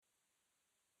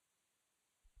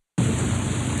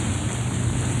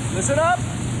Listen up.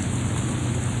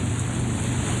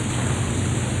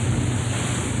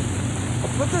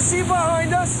 Put the sea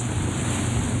behind us.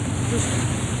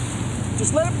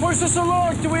 Just let it push us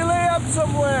along till we lay up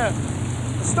somewhere.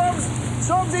 The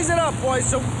storm's easing up, boys,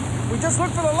 so we just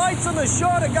look for the lights on the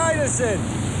shore to guide us in.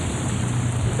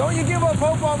 Don't you give up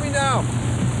hope on me now.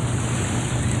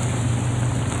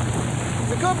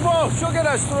 It's a good boat. She'll get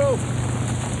us through.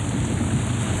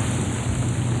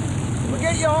 We'll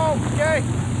get you home, okay?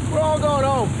 We're all going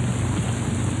home.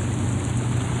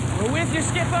 We're with you,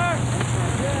 Skipper.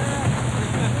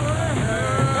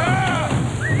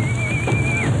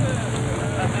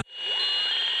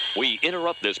 We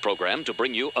interrupt this program to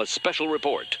bring you a special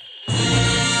report.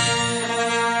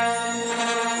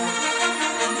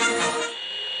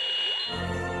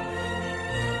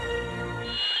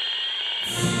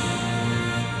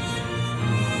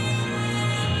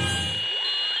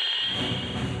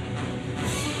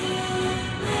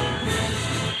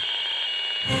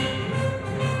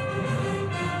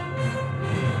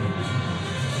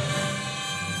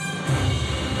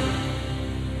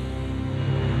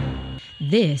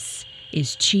 This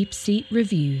is Cheap Seat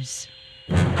Reviews.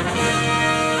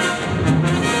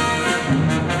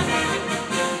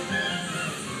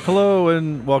 Hello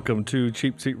and welcome to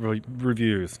Cheap Seat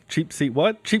Reviews. Cheap Seat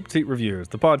what? Cheap Seat Reviews,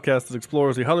 the podcast that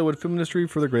explores the Hollywood film industry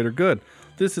for the greater good.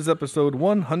 This is episode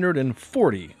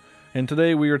 140, and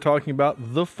today we are talking about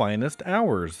The Finest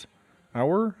Hours.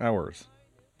 Hours.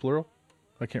 Plural?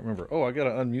 I can't remember. Oh, I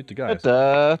gotta unmute the guys.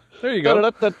 There you go.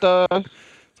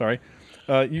 Sorry.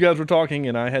 You guys were talking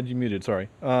and I had you muted. Sorry.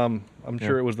 I'm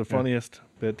sure it was the funniest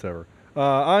bits ever.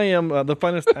 I am The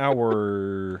Finest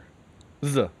Hour.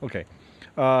 Okay.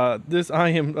 I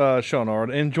am Sean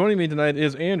Ard, and joining me tonight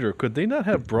is Andrew. Could they not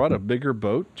have brought a bigger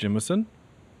boat, Jimison?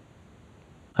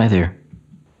 Hi there.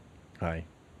 Hi.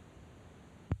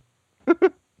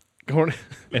 Corny,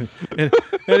 and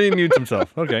he mutes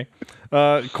himself. Okay.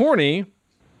 Corny.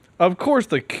 Of course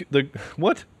the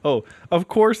what? Oh, of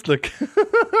course the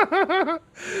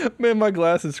man, my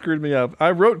glasses screwed me up. I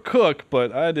wrote cook,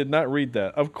 but I did not read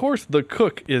that. Of course the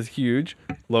cook is huge.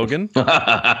 Logan.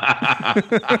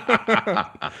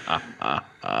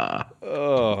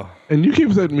 Oh. And you keep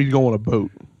letting me go on a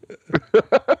boat.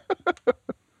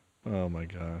 Oh my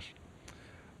gosh.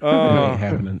 It ain't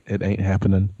happening. It ain't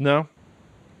happening. No,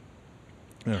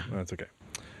 that's okay.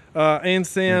 And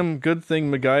Sam, good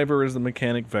thing MacGyver is the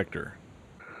mechanic vector.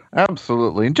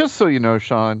 Absolutely. And just so you know,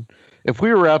 Sean, if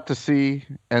we were out to sea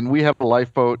and we have a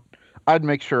lifeboat, I'd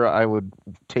make sure I would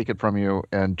take it from you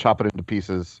and chop it into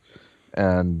pieces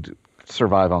and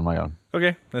survive on my own.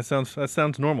 Okay, that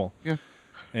sounds normal. Yeah.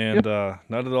 And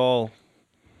not at all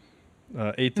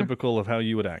atypical of how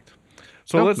you would act.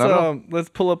 So let's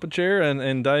pull up a chair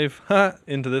and dive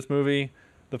into this movie.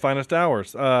 The Finest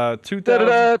Hours.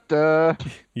 2000.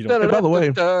 You don't. Hey, by the way,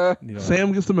 You don't.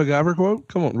 Sam gets the MacGyver quote.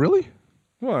 Come on, really?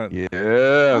 What?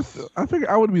 Yes. I figured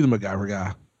I would be the MacGyver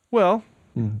guy. Well,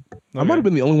 I might have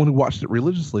been the only one who watched it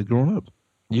religiously growing up.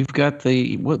 You've got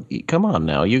the what? Come on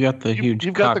now, you got the huge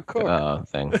you've got cock the cook.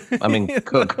 thing. I mean,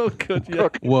 cook. Good, yeah.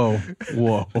 Whoa.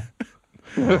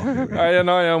 I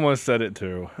almost said it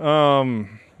too.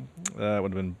 That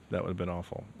would have been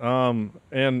awful.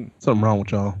 And Something wrong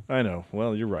with y'all. I know.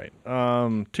 Well, you're right.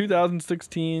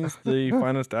 2016's The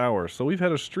Finest Hours. So we've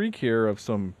had a streak here of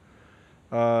some.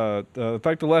 In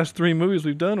fact, the last 3 movies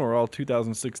we've done were all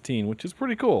 2016, which is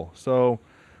pretty cool. So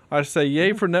I say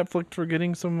yay for Netflix for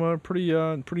getting some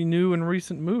pretty new and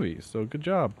recent movies. So good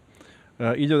job.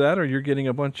 Either that or you're getting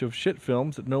a bunch of shit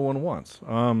films that no one wants.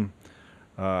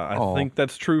 I think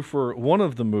that's true for one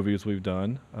of the movies we've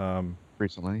done.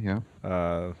 Recently, yeah.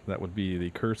 That would be The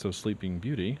Curse of Sleeping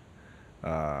Beauty.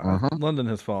 London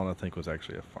Has Fallen, I think, was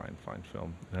actually a fine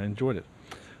film. I enjoyed it.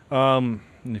 And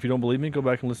if you don't believe me, go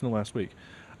back and listen to last week.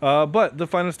 But The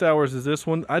Finest Hours is this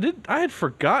one. I had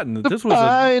forgotten that this was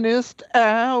Finest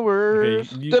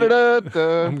Hours.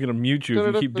 Okay, I'm gonna mute you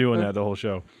if you keep doing that the whole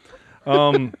show.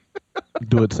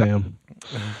 Do it, Sam.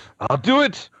 I'll do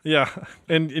it. Yeah,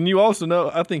 and you also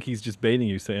know I think he's just baiting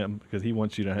you, Sam, because he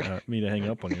wants you to me to hang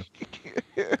up on you.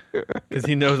 Because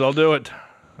he knows I'll do it.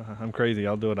 I'm crazy.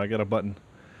 I'll do it. I got a button.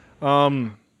 What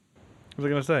was I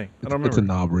gonna say? I don't remember. It's a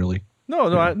knob, really. No.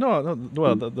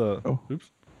 Well, the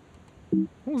oops.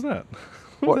 What was that?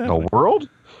 What in the world?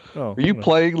 Oh, Are you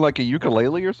playing like a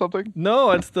ukulele or something?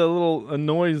 No, it's the little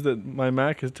noise that my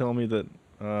Mac is telling me that.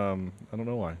 I don't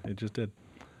know why. It just did.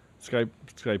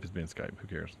 Skype is being Skype. Who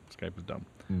cares? Skype is dumb.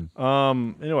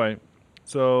 Anyway,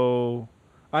 so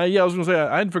I was gonna say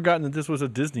I had forgotten that this was a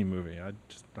Disney movie.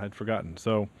 I'd forgotten.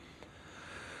 So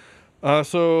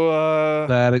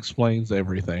that explains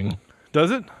everything.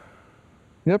 Does it?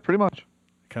 Yeah, pretty much.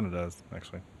 Kind of does,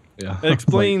 actually. Yeah. It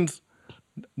explains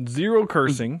zero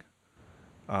cursing.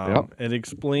 Yep. It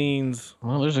explains.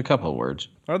 Well, there's a couple of words.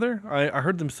 Are there? I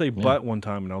heard them say "but" one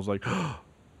time, and I was like,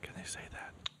 "Can they say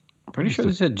that?" I'm pretty sure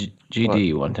they said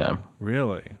GD one time.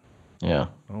 Really? Yeah,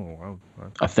 Oh, wow.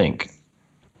 I think.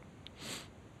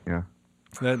 Yeah.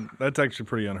 That's actually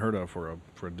pretty unheard of for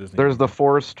a Disney. There's the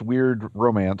forced weird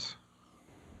romance.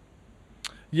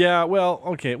 Yeah. Well.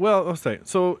 Okay. Well, let's say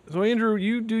so. So Andrew,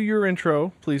 you do your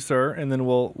intro, please, sir, and then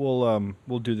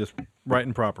we'll do this right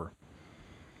and proper.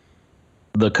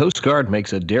 The Coast Guard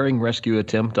makes a daring rescue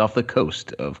attempt off the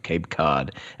coast of Cape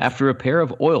Cod after a pair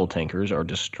of oil tankers are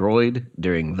destroyed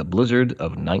during the blizzard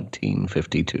of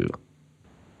 1952.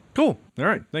 Cool. All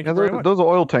right. Thank you Yeah, very much. those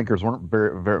oil tankers weren't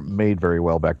very made very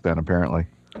well back then, apparently.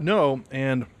 No,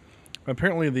 and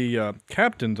apparently the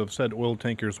captains of said oil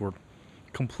tankers were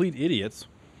complete idiots,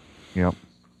 Yep.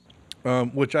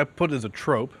 which I put as a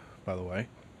trope, by the way.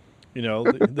 You know,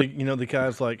 the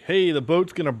guy's like, "Hey, the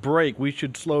boat's gonna break. We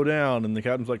should slow down," and the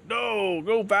captain's like, "No,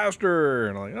 go faster."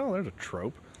 And I'm like, "Oh, there's a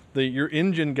trope." Your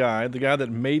engine guy, the guy that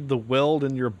made the weld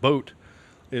in your boat,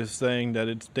 is saying that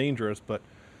it's dangerous, but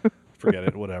forget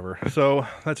it, whatever. So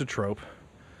that's a trope.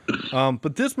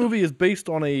 But this movie is based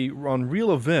on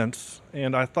real events,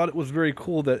 and I thought it was very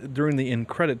cool that during the end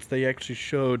credits they actually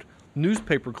showed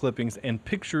newspaper clippings and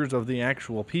pictures of the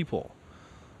actual people.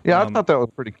 Yeah, I thought that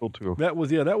was pretty cool too. That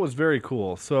was very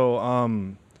cool. So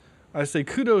I say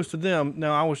kudos to them.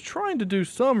 Now I was trying to do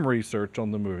some research on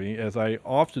the movie, as I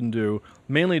often do,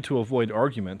 mainly to avoid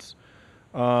arguments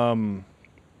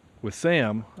with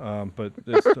Sam. But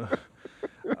this,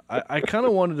 I kind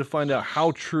of wanted to find out how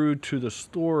true to the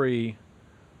story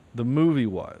the movie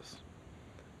was.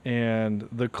 And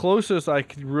the closest I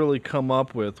could really come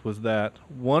up with was that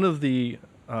one of the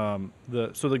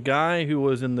guy who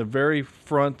was in the very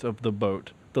front of the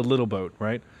boat, the little boat,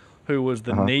 right, who was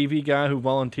the Navy guy who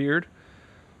volunteered,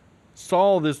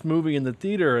 saw this movie in the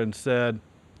theater and said,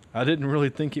 "I didn't really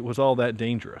think it was all that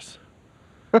dangerous."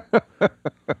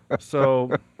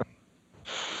 So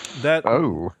that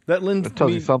lends that tells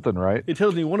me you something, right? It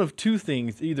tells me one of two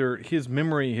things: either his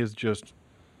memory is just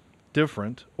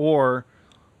different, or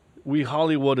we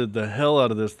Hollywooded the hell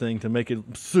out of this thing to make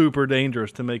it super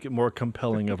dangerous, to make it more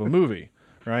compelling of a movie,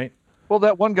 right? Well,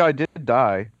 that one guy did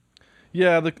die.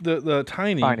 Yeah, the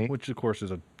tiny, Which of course is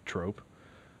a trope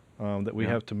that we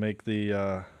have to make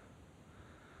the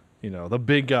the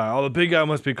big guy. Oh, the big guy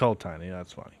must be called Tiny.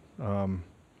 That's funny.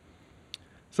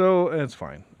 So it's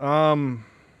fine. But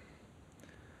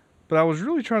I was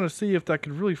really trying to see if I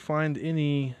could really find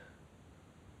any.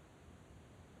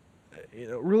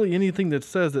 Really anything that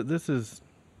says that this is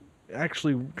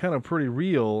actually kind of pretty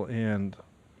real, and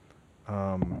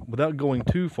without going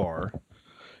too far.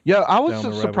 Yeah, I was down the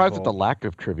rabbit surprised at the hole. lack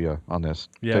of trivia on this.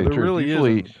 Yeah, tell you the there truth. really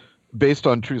Usually, isn't. based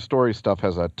on true story stuff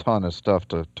has a ton of stuff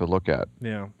to look at.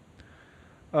 Yeah.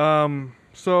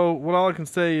 So what all I can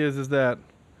say is that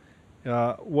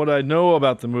what I know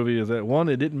about the movie is that, one,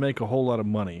 it didn't make a whole lot of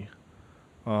money.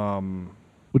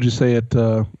 Would you say it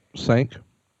sank?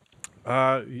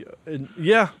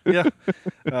 Yeah.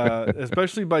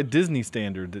 Especially by Disney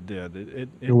standards, it did.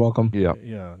 You're welcome. Yeah.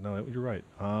 Yeah, no, you're right.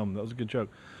 That was a good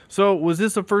joke. So, was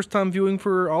this a first-time viewing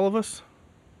for all of us?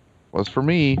 Was for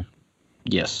me.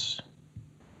 Yes.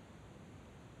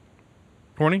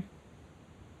 Horny?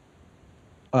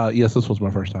 Yes, this was my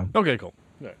first time. Okay, cool.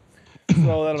 All right.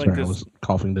 So that'll make Sorry, I this. was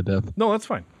coughing to death. No, that's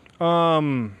fine.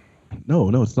 No,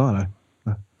 it's not.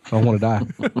 I don't want to die.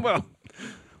 Well,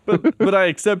 but I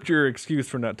accept your excuse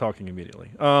for not talking immediately.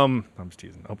 I'm just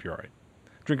teasing. I hope you're all right.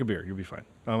 Drink a beer. You'll be fine.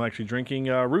 I'm actually drinking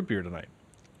root beer tonight.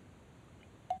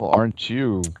 Well, aren't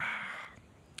you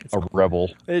a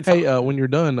rebel? Hey, when you're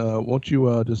done, won't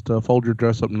you just fold your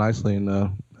dress up nicely and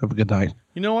have a good night?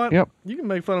 You know what? Yep. You can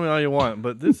make fun of me all you want,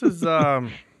 but this is,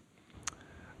 in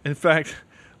fact,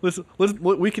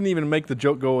 we can even make the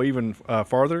joke go even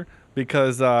farther,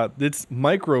 because it's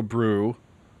microbrew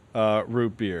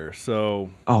root beer.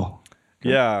 So, Oh,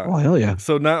 yeah. oh hell yeah!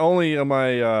 So not only am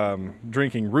I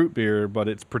drinking root beer, but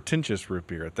it's pretentious root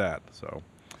beer at that. So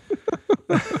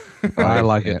I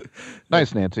like it.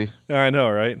 Nice, Nancy. I know,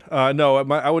 right? No,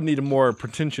 I would need a more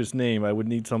pretentious name. I would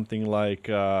need something like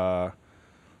I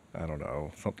don't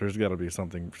know. There's got to be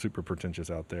something super pretentious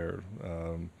out there.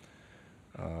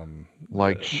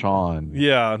 Like Sean.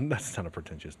 Yeah, that's not a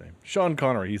pretentious name. Sean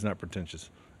Connery. He's not pretentious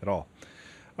at all.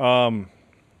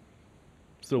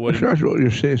 So what?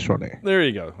 There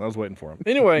you go. I was waiting for him.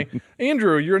 Anyway,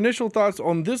 Andrew, your initial thoughts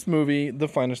on this movie, The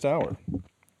Finest Hour,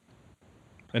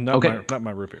 and not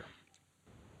my root beer.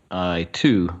 I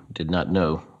too did not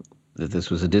know that this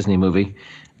was a Disney movie.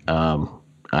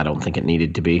 I don't think it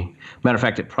needed to be. Matter of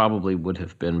fact, it probably would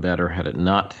have been better had it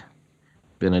not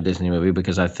been a Disney movie,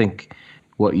 because I think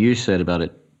what you said about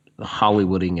it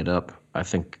Hollywooding it up, I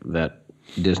think that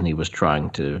Disney was trying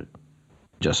to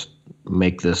just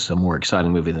make this a more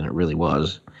exciting movie than it really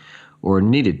was, or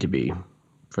needed to be,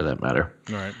 for that matter.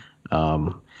 All right.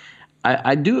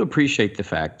 I do appreciate the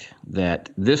fact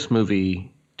that this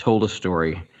movie told a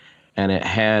story, and it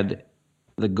had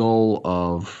the goal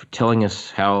of telling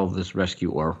us how this rescue,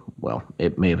 or, well,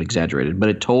 it may have exaggerated, but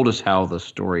it told us how the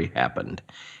story happened.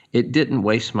 It didn't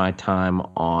waste my time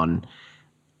on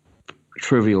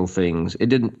trivial things. It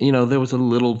didn't, there was a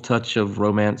little touch of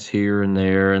romance here and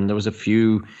there was a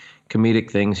few comedic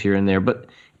things here and there, but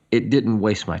it didn't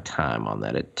waste my time on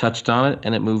that. It touched on it,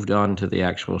 and it moved on to the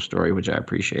actual story, which I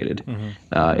appreciated.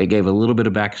 It gave a little bit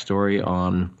of backstory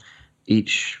on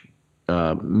each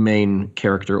main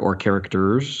character or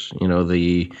characters,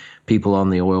 the people on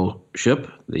the oil ship,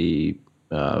 the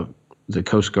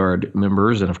Coast Guard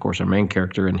members, and of course our main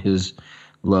character and his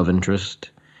love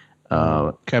interest.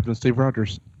 Captain Steve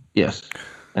Rogers. Yes.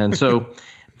 And so,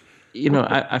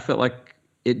 I felt like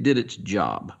it did its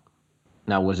job.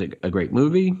 Now, was it a great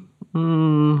movie?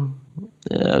 So.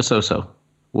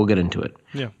 We'll get into it.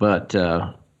 Yeah. But,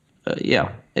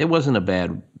 yeah, it wasn't a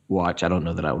bad watch. I don't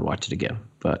know that I would watch it again.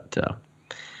 But,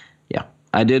 yeah,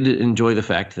 I did enjoy the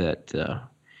fact that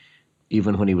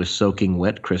even when he was soaking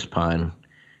wet, Chris Pine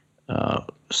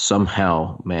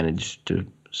somehow managed to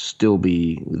still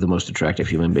be the most attractive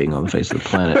human being on the face of the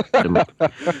planet.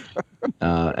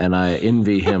 And I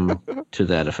envy him to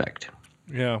that effect.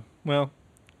 Yeah. Well,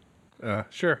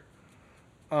 sure.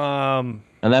 And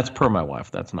that's per my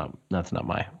wife. That's not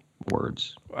my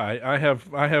words. I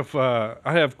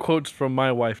have quotes from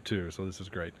my wife too, so this is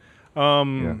great.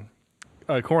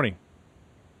 Corny.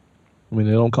 I mean,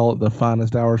 they don't call it the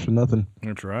finest hours for nothing.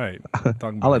 That's right.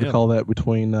 I like to call that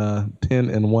between 10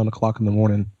 and 1 o'clock in the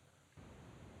morning.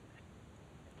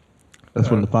 That's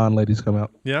when the fine ladies come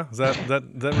out. Yeah, is that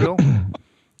real?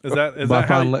 Is that By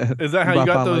how fine you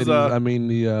got those? Ladies, I mean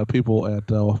the people at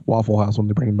Waffle House when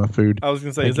they bring in my food. I was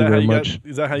gonna say, Thank is that you how very you much, got?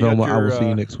 Is that how you Velma, got your? I will see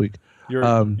you next week.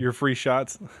 Your free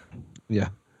shots. Yeah.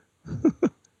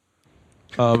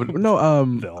 But no.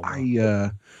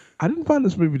 I didn't find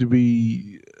this movie to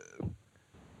be.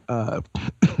 I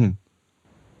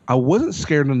wasn't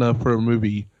scared enough for a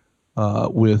movie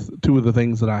with two of the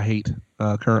things that I hate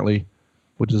currently,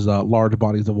 which is large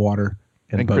bodies of water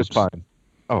and boats. Chris Pine.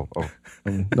 Oh.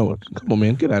 No, come on,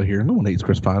 man, get out of here. No one hates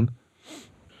Chris Pine.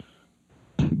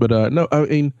 But no, I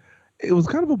mean, it was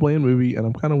kind of a bland movie, and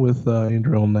I'm kind of with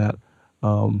Andrew on that.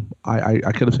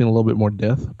 I could have seen a little bit more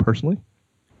death personally,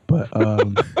 but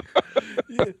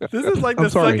this is like the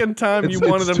second time you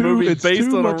wanted a movie based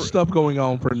too on much stuff going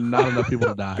on for not enough people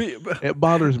to die. It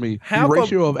bothers me. The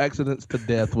ratio of accidents to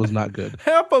death was not good.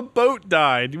 Half a boat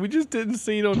died. We just didn't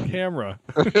see it on camera,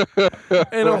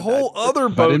 and a whole other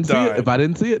boat died. If I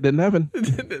didn't see it, it didn't happen.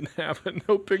 It didn't happen.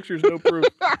 No pictures, no proof.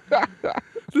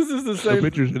 This is the same. No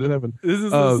pictures, it didn't happen. This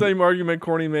is the same argument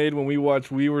Corny made when we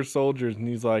watched We Were Soldiers, and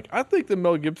he's like, "I think the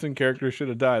Mel Gibson character should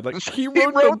have died." Like he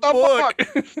wrote the book.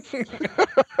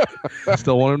 I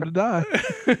still want him to die.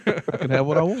 I can have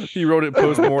what I want. He wrote it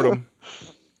post-mortem.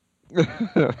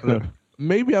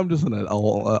 Maybe I'm just in a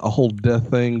whole death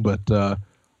thing, but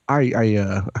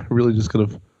I really just could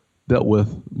have dealt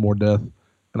with more death,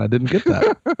 and I didn't get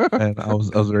that, and I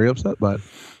was very upset by it.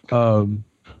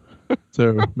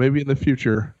 So maybe in the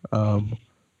future,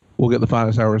 we'll get the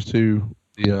finest hours to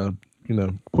the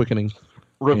quickening.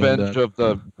 Revenge of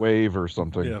the Wave or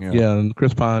something. Yeah, and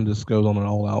Chris Pine just goes on an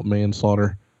all-out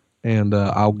manslaughter, and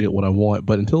I'll get what I want.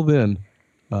 But until then,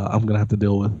 I'm gonna have to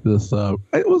deal with this. I'll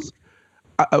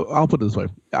put it this way: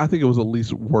 I think it was at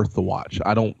least worth the watch.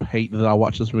 I don't hate that I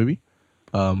watched this movie.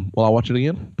 Will I watch it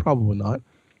again? Probably not.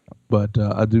 But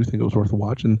I do think it was worth the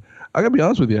watch. And I gotta be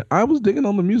honest with you, I was digging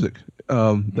on the music.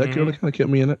 That kind of kept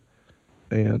me in it.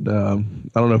 And I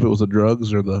don't know if it was the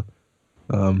drugs or the.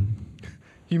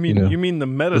 You mean the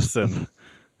medicine?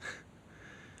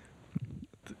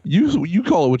 You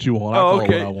call it what you want. I call it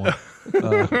what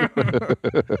I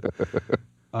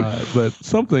want. But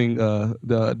something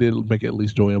did make it at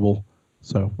least enjoyable.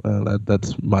 So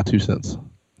that's my 2 cents.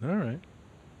 All right.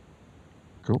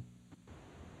 Cool.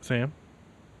 Sam?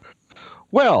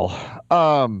 Well,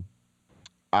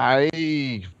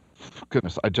 I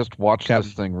just watched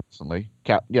this thing recently.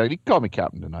 Yeah, you can call me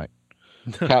Captain tonight.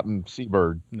 Captain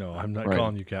Seabird. No, I'm not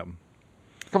calling you Captain.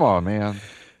 Come on, man.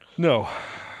 No.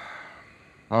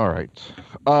 All right.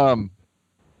 Well,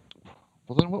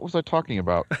 then what was I talking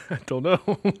about? I don't know.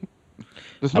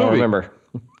 This I movie. don't remember.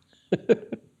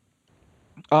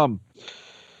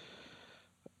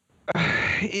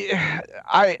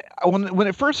 I when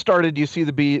it first started, you see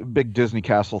the big Disney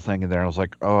Castle thing in there. I was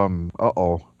like,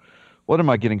 uh-oh, what am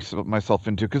I getting myself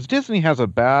into? Because Disney has a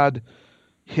bad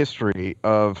history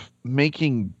of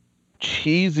making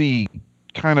cheesy,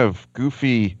 kind of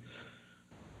goofy,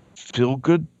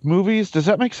 feel-good movies. Does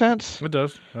that make sense? It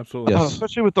does, absolutely. Yes.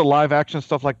 Especially with the live action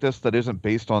stuff like this that isn't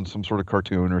based on some sort of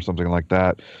cartoon or something like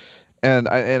that. And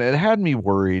it had me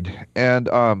worried. And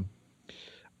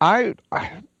I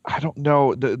don't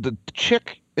know. The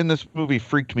chick in this movie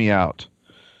freaked me out.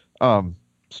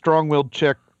 Strong-willed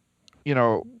chick,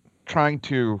 trying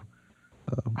to.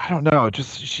 I don't know.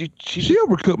 Just she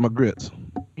overcooked my grits.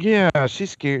 Yeah,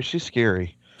 she's scary. She's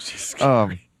scary. She's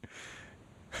scary.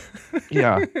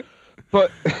 Yeah, but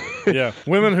yeah,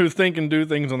 women who think and do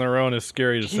things on their own is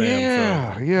scary to Sam.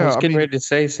 Yeah, So. yeah. I was getting ready to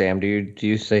say, Sam, do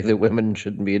you say that women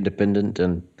shouldn't be independent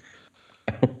and?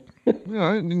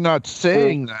 I'm not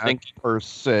saying that per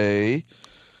se,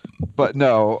 but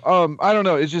no. I don't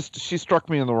know. It's just she struck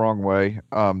me in the wrong way.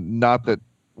 Not that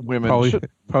women should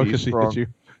probably be because she strong. hit you.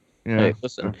 Yeah. Hey,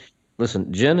 listen.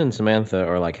 Jen and Samantha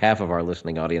are like half of our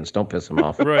listening audience. Don't piss them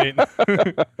off. Right.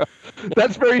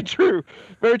 That's very true.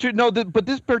 Very true. No, but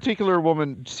this particular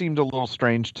woman seemed a little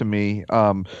strange to me.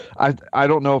 I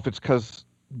don't know if it's because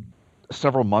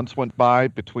several months went by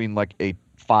between like a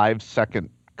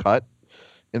 5-second cut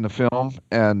in the film,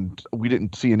 and we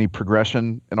didn't see any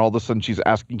progression. And all of a sudden, she's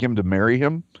asking him to marry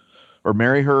him or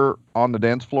marry her on the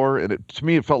dance floor. And to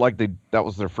me, it felt like that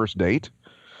was their first date.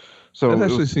 So That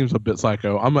actually seems a bit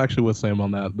psycho. I'm actually with Sam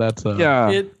on that. That's yeah.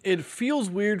 It feels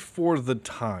weird for the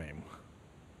time.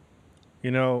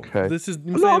 Okay. This is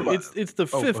No, it's the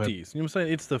 50s. You know what I'm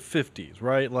saying? It's the 50s,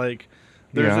 right? Like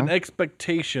there's an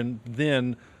expectation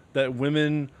then that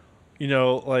women,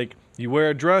 like you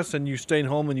wear a dress and you stay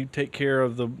home and you take care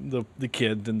of the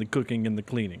kids and the cooking and the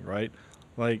cleaning, right?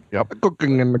 Like Yep.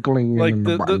 cooking and the cleaning. like and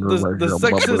the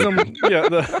sexism, yeah.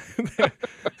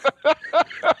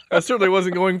 I certainly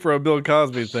wasn't going for a Bill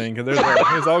Cosby thing because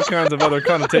there's all kinds of other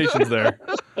connotations there.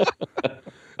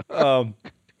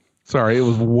 Sorry, it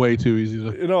was way too easy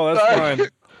to. That's fine.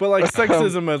 But like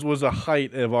sexism was a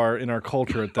height in our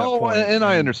culture at that point. And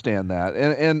I understand that,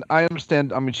 and I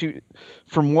understand. I mean,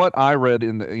 from what I read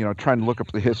in the, trying to look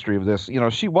up the history of this,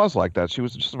 she was like that. She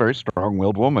was just a very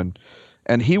strong-willed woman,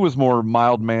 and he was more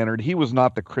mild-mannered. He was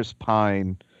not the Chris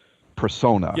Pine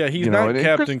persona. Yeah, he's not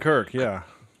Captain Kirk. Yeah.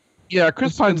 Yeah,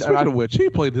 Chris Pine. Speaking of which, he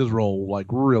played his role like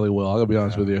really well. I gotta be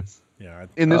honest with you. Yeah.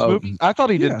 In this movie, I thought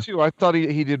he did yeah. too. I thought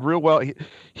he did real well.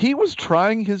 He was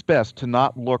trying his best to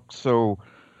not look so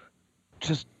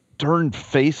just darn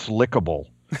face lickable.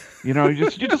 You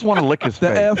just want to lick his The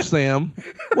face. F, Sam.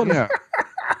 What? Yeah.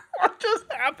 What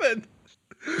just happened?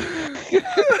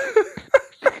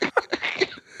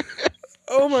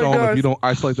 Oh my Sean, gosh. if you don't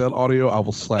isolate that audio, I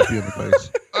will slap you in the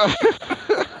face.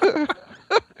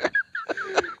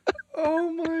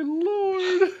 Oh my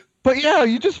lord. But yeah,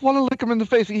 you just want to lick him in the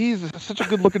face. He's such a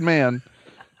good-looking man.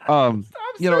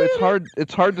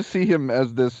 It's hard to see him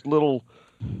as this little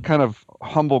kind of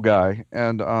humble guy.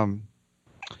 And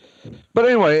but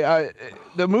anyway,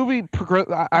 the movie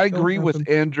I agree with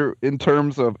Andrew in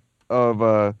terms of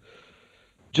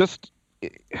just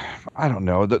I don't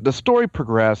know. The story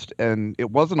progressed and it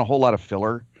wasn't a whole lot of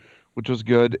filler, which was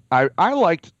good. I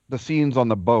liked the scenes on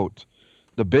the boat.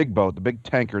 The big boat, the big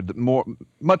tanker,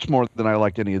 much more than I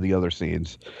liked any of the other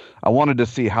scenes. I wanted to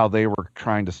see how they were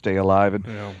trying to stay alive.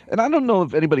 And I don't know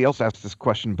if anybody else asked this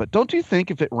question, but don't you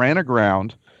think if it ran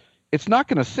aground, it's not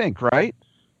going to sink, right?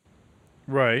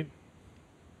 Right.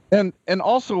 And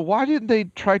also, why didn't they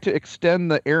try to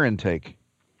extend the air intake?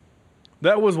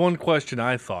 That was one question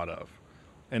I thought of.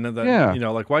 And then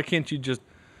like why can't you just,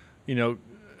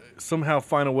 somehow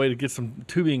find a way to get some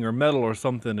tubing or metal or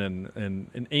something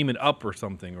and aim it up or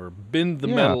something or bend the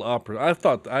metal up. I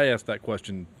asked that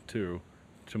question too,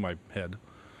 to my head.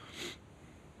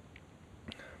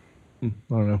 I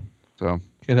don't know. So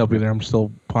Can't help you there. I'm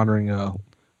still pondering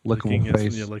lickable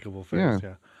face. Yeah, lickable face.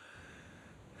 Yeah.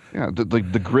 Yeah,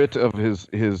 the grit of his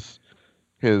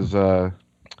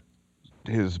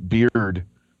beard,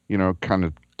 kind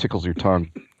of tickles your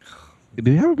tongue. Did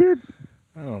he have a beard?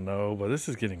 I don't know, but this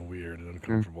is getting weird and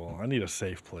uncomfortable. I need a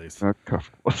safe place. What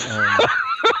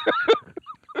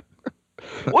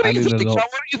do you think, Sean?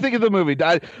 What do you think of the movie?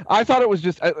 I thought it was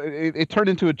just it turned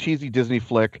into a cheesy Disney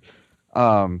flick.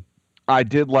 I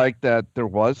did like that there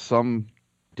was some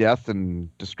death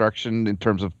and destruction in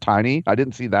terms of Tiny. I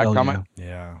didn't see that coming.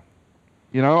 Yeah.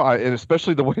 And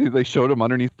especially the way they showed him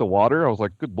underneath the water. I was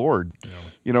like, good Lord.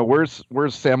 Yeah. Where's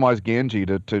Samwise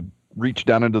Gamgee to reach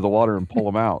down into the water and pull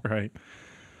them out. Right.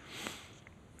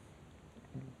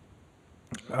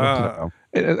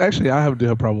 And actually, I do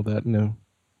have a problem with that. You know,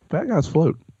 fat guys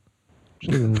float.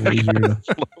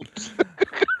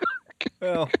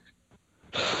 Well,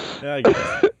 yeah, I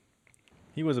guess.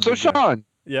 He was a So big guy. Sean,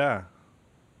 Yeah.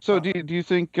 so do you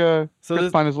think so Chris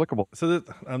this- Pine is lickable? So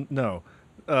that no.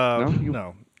 No?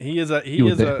 No. He is a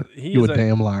You a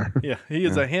damn liar. yeah, he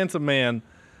is a handsome man.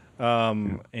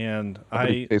 And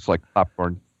I Tastes like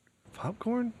popcorn,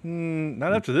 popcorn?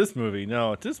 Not after this movie.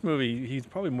 No, this movie he's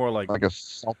probably more like like a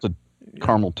salted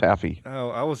caramel taffy. oh,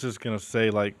 I was just gonna say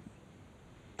like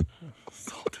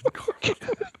salted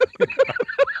caramel.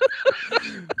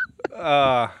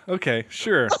 Okay,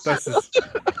 sure. That's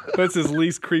as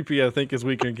least creepy I think as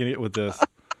we can get with this.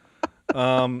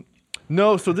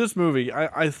 No, so this movie,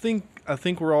 I think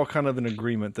we're all kind of in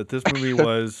agreement that this movie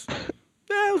was,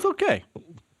 it was okay.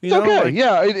 You It's know, okay. like-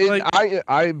 Yeah,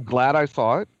 I'm glad I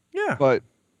saw it, yeah, but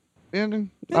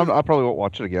I probably won't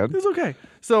watch it again. it was okay.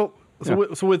 So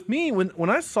with me, when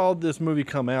I saw this movie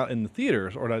come out in the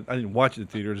theaters, or I didn't watch it in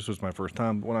the theaters, this was my first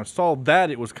time, but when I saw that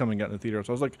it was coming out in the theaters,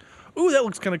 I was like, ooh, that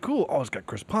looks kind of cool. Oh, it's got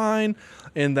Chris Pine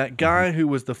and that guy who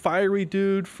was the fiery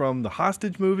dude from the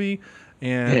Hostage movie.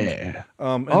 And, Yeah.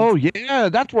 and Oh yeah,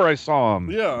 that's where I saw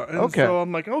him. yeah, and Okay. so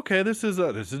I'm like, okay, this is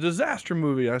a disaster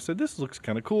movie. I said, this looks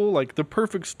kind of cool, like The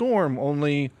Perfect Storm,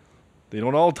 only they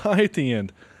don't all die at the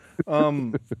end.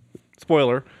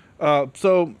 Spoiler.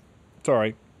 So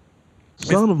sorry.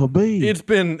 Son of a bee. It's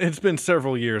been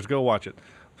several years. Go watch it.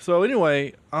 So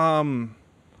anyway,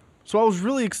 so I was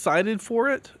really excited for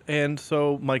it, and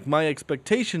so like my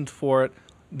expectations for it.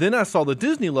 Then I saw the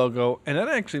Disney logo, and that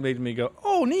actually made me go,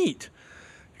 "Oh, neat!"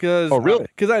 Because Oh, really?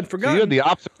 Because I had So forgotten. you had the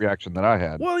opposite reaction that I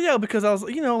had. Well, yeah, because I was,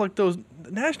 like those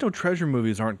National Treasure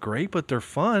movies aren't great, but they're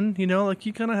fun. Like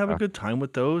you kind of have a good time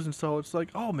with those, and so it's like,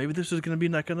 oh, maybe this is going to be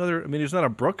like another. I mean, it's not a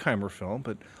Bruckheimer film,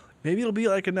 but maybe it'll be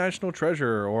like a National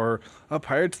Treasure or a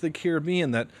Pirates of the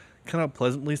Caribbean that kind of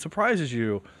pleasantly surprises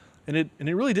you. And it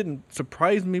really didn't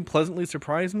pleasantly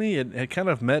surprise me. It kind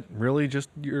of met really just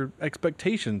your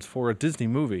expectations for a Disney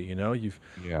movie.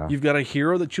 You've got a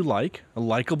hero that you like, a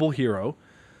likable hero.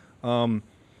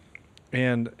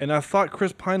 And I thought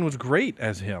Chris Pine was great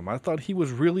as him. I thought he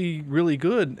was really, really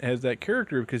good as that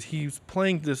character because he's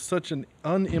playing such an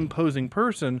unimposing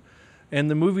person. And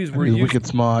the movies we're He's used wicked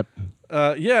smart.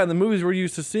 and the movies we're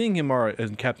used to seeing him are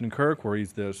in Captain Kirk, where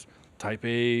he's this type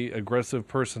A aggressive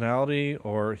personality,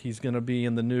 or he's going to be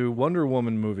in the new Wonder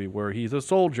Woman movie where he's a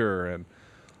soldier, and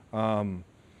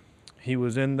he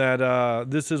was in that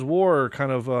This Is War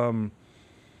kind of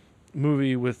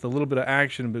movie with a little bit of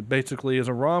action, but basically is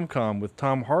a rom-com with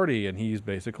Tom Hardy, and he's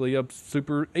basically a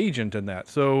super agent in that.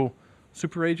 So,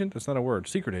 super agent? That's not a word.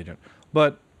 Secret agent.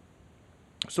 But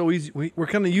so we're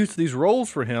kind of used to these roles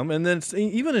for him, and then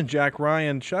even in Jack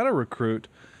Ryan Shadow Recruit,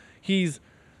 he's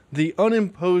the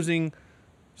unimposing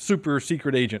super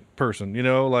secret agent person. He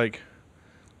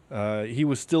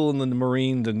was still in the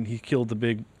Marines, and he killed the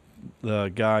big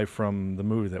guy from the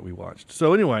movie that we watched.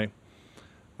 So anyway,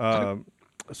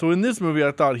 so in this movie,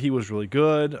 I thought he was really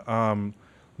good.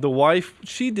 The wife,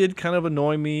 she did kind of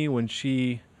annoy me when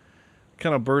she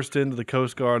kind of burst into the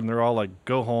Coast Guard, and they're all like,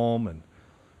 "Go home," and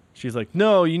she's like,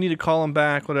 "No, you need to call him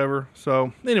back," whatever.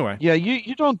 So anyway, Yeah,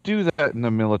 you don't do that in the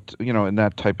in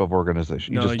that type of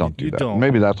organization. You No, just don't do you that. don't.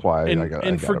 Maybe that's why I got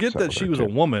forget upset that with she her, was too. a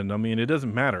woman. I mean, it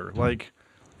doesn't matter. Like,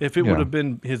 if it Yeah. would have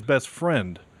been his best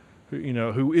friend,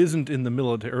 who isn't in the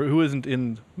military, or who isn't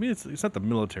in, I mean, it's not the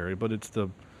military, but it's the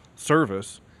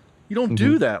service. You don't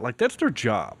do that. Like, that's their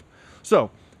job. So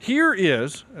here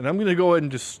is, and I'm going to go ahead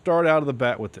and just start out of the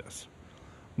bat with this.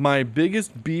 My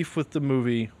biggest beef with the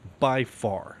movie by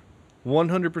far.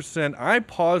 100%. I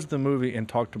paused the movie and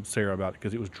talked to Sarah about it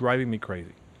because it was driving me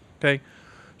crazy. Okay?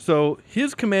 So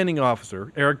his commanding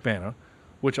officer, Eric Bana,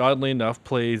 which oddly enough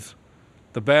plays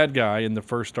the bad guy in the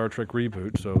first Star Trek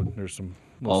reboot. So there's some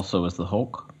Also as the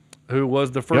Hulk. who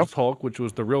was the first Hulk, which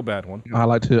was the real bad one. I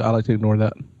like to ignore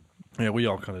that. Yeah, we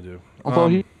all kind of do. Although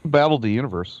he battled the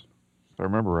universe, if I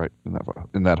remember right,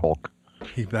 in that Hulk.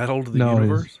 He battled the No,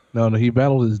 universe. he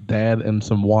battled his dad in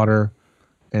some water,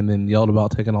 and then yelled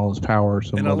about taking all his power.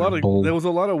 And there was a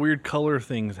lot of weird color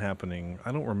things happening.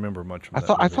 I don't remember much of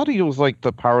that. I thought he was like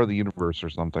the power of the universe or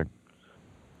something.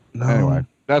 No. Anyway,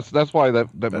 that's why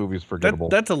that movie's forgettable.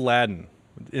 That's Aladdin.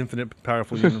 Infinite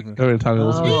powerful universe. Go ahead and tell me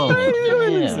Oh,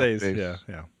 These yeah. days,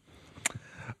 yeah.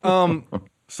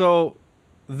 So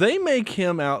they make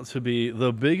him out to be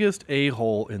the biggest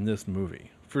a-hole in this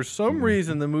movie. For some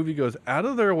reason, the movie goes out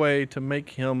of their way to make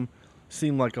him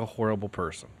seem like a horrible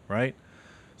person, right?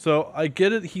 So I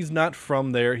get it. He's not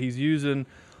from there. He's using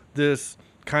this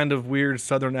kind of weird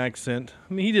Southern accent.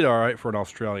 I mean, he did all right for an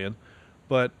Australian,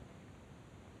 but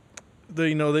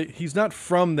he's not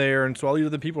from there, and so all these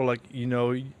other people are like, you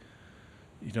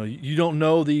don't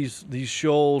know these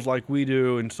shoals like we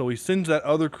do, and so he sends that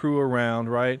other crew around,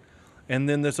 right? And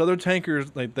then this other tanker,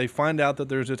 like, they find out that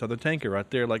there's this other tanker right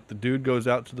there. Like, the dude goes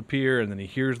out to the pier, and then he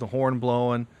hears the horn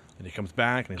blowing, and he comes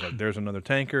back, and he's like, there's another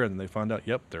tanker, and then they find out,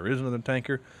 yep, there is another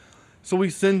tanker. So he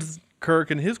sends Kirk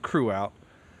and his crew out,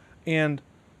 and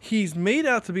he's made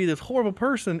out to be this horrible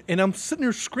person, and I'm sitting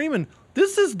there screaming,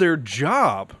 this is their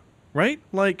job, right?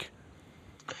 Like,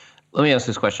 let me ask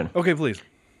this question. Okay, please.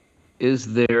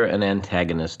 Is there an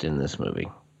antagonist in this movie?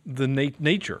 The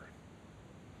nature.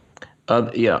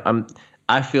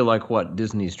 I feel like what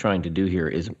Disney's trying to do here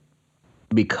is,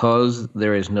 because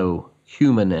there is no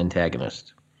human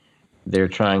antagonist, they're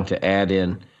trying to add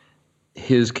in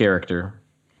his character,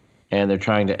 and they're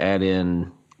trying to add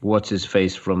in what's his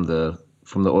face from the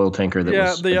oil tanker that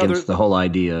was against the whole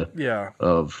idea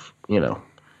of,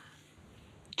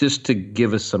 just to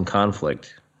give us some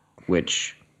conflict.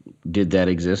 Which, did that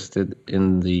exist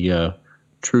in the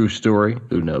true story?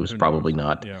 Who knows? Probably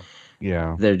not.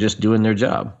 Yeah. They're just doing their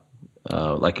job,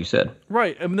 like you said.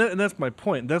 Right, and that's my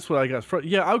point. That's what I got.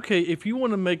 Yeah, okay, if you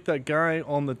want to make that guy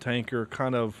on the tanker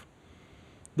kind of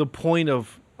the point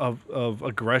of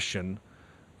aggression,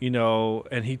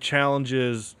 and he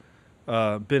challenges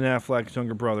Ben Affleck's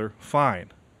younger brother,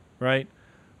 fine, right?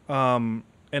 And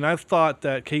I thought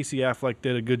that Casey Affleck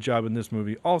did a good job in this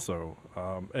movie also,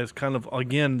 as kind of,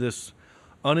 again, this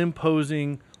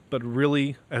unimposing but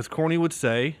really, as Corny would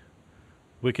say,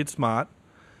 wicked smart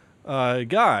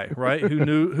guy, right?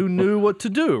 who knew what to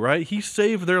do, right? He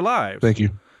saved their lives. Thank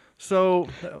you. So,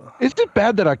 is it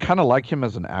bad that I kind of like him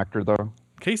as an actor, though?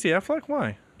 Casey Affleck,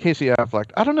 why? Casey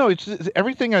Affleck. I don't know. It's just,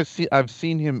 everything I've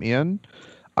seen him in,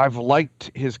 I've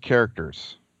liked his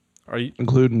characters. Are you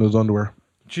including those underwear?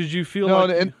 Did you feel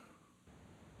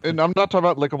and I'm not talking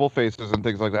about lickable faces and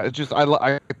things like that. It's just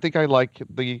I think I like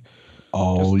the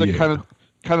kind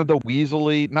of the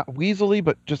weaselly, not weaselly,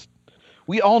 but just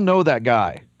we all know that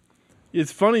guy.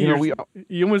 It's funny.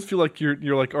 You almost feel like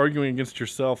you're like arguing against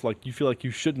yourself. Like you feel like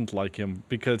you shouldn't like him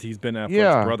because he's Ben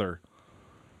Affleck's brother.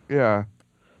 Yeah,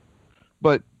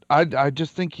 but I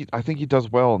just think he does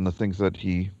well in the things that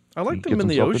he. I liked him in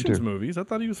the Ocean's movies. I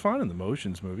thought he was fine in the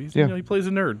Ocean's movies. Yeah. He plays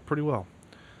a nerd pretty well.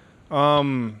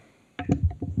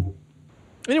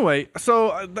 Anyway,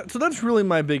 so that's really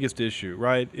my biggest issue,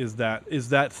 right? Is that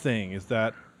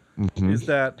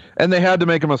and they had to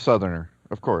make him a Southerner,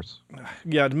 of course.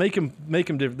 Yeah, to make him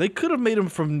different. They could have made him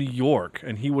from New York,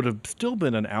 and he would have still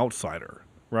been an outsider,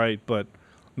 right? But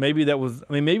maybe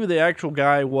maybe the actual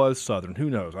guy was Southern. Who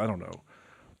knows? I don't know.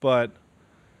 But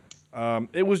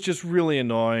it was just really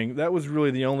annoying. That was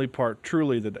really the only part,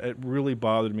 truly, that it really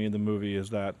bothered me in the movie is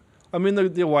that, I mean,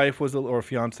 the wife was, or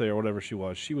fiance or whatever she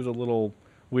was a little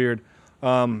weird.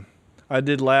 I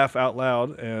did laugh out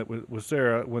loud with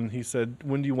Sarah when he said,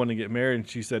 when do you want to get married? And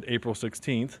she said April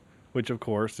 16th, which, of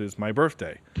course, is my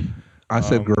birthday. I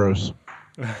said gross.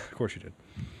 Of course you did.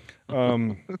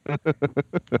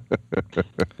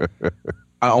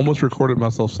 I almost recorded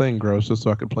myself saying gross just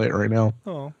so I could play it right now.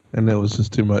 Oh. And it was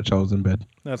just too much. I was in bed.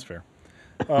 That's fair.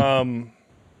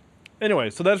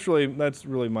 Anyway, so that's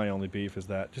really my only beef is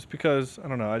that. Just because, I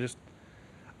don't know,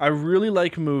 I really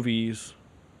like movies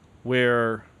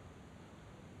where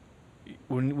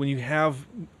when you have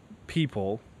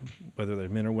people, whether they're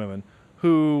men or women,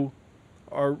 who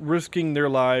are risking their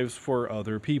lives for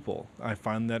other people. I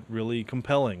find that really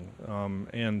compelling.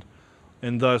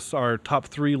 And thus our top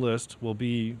 3 list will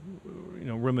be,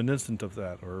 reminiscent of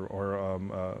that,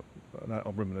 or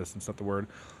not reminiscent, not the word.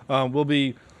 Will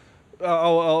be,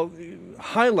 I'll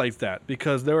highlight that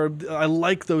because I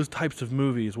like those types of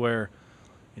movies where,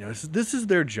 this is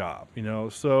their job,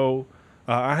 So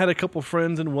I had a couple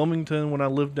friends in Wilmington when I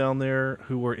lived down there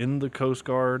who were in the Coast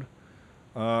Guard,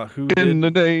 who in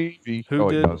the Navy.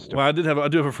 Well, I do have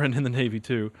a friend in the Navy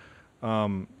too.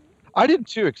 I did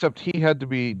too, except he had to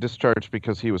be discharged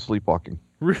because he was sleepwalking.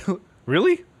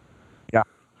 Really? Yeah.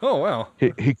 Oh wow.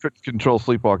 He couldn't control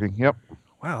sleepwalking. Yep.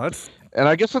 Wow, And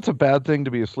I guess that's a bad thing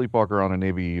to be a sleepwalker on a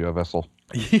Navy vessel.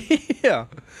 Yeah,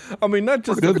 I mean not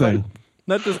just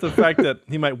the fact that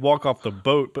he might walk off the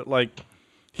boat, but like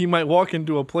he might walk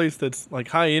into a place that's like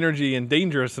high energy and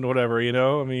dangerous and whatever.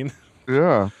 I mean.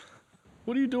 Yeah.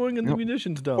 What are you doing in the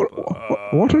munitions dump?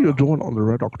 What are you doing on the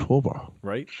Red October?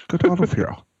 Right. Get out of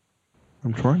here.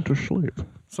 I'm trying to sleep.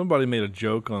 Somebody made a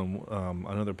joke on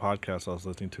another podcast I was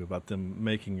listening to about them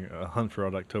making a Hunt for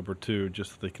Red October 2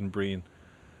 just so they can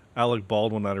Alec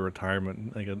Baldwin out of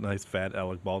retirement, like a nice fat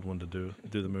Alec Baldwin to do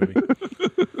the movie.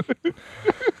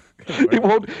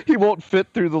 He won't fit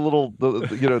through the little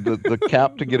the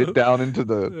cap to get it down into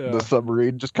the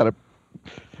submarine. Just kind of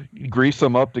grease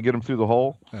him up to get him through the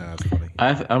hole. That's funny.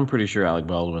 I'm pretty sure Alec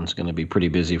Baldwin's going to be pretty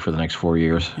busy for the next 4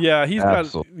 years. Yeah, he's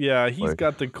Absolutely.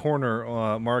 got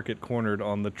the market cornered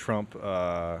on the Trump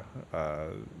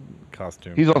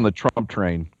costume. He's on the Trump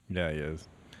train. Yeah, he is.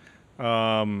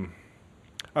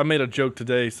 I made a joke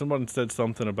today. Someone said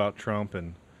something about Trump,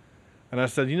 and I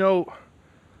said,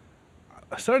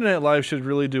 Saturday Night Live should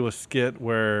really do a skit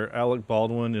where Alec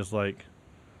Baldwin is like,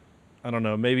 I don't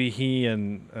know, maybe he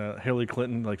and Hillary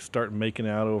Clinton like start making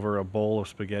out over a bowl of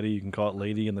spaghetti. You can call it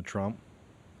Lady in the Trump.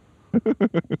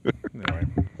 Anyway,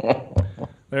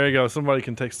 there you go. Somebody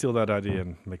can steal that idea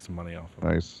and make some money off of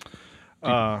it. Nice.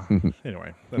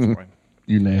 Anyway, that's fine.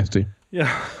 You nasty.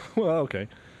 Yeah. Well, okay.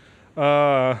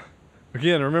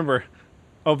 Again, remember,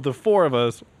 of the four of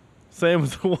us, Sam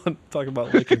was the one talking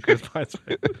about licking Chris Pine's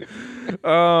face.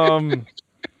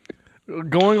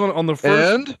 Going on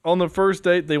the first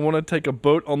date, they want to take a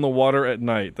boat on the water at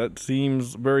night. That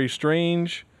seems very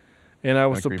strange. And I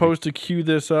was supposed to cue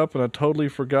this up, and I totally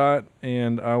forgot.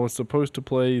 And I was supposed to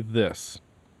play this.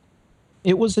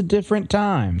 It was a different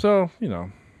time. So he's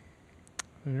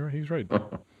right.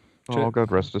 Oh, God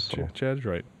rest his soul. Chad's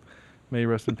right. May he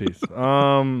rest in peace.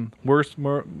 Worst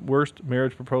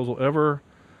marriage proposal ever.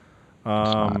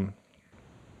 Yeah,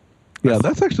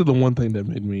 that's actually the one thing that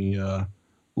made me a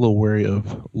little wary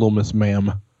of Little Miss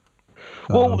Ma'am.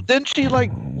 Well, then she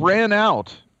ran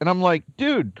out, and I'm like,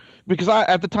 dude, because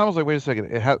at the time I was like, wait a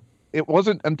second, it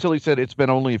wasn't until he said it's been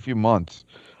only a few months.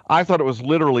 I thought it was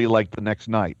literally like the next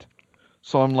night.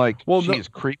 So I'm like, she's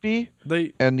creepy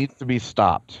and needs to be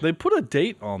stopped. They put a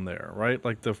date on there, right?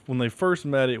 Like when they first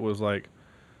met, it was like,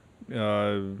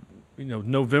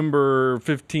 November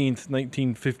 15th,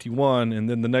 1951, and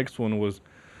then the next one was,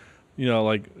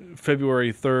 like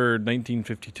February 3rd,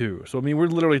 1952. So I mean, we're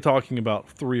literally talking about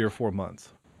 3 or 4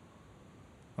 months.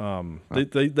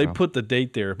 They put the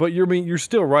date there, but you're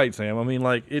still right, Sam. I mean,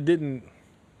 like it didn't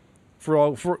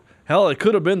it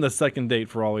could have been the second date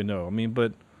for all we know. I mean,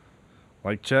 but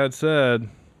like Chad said,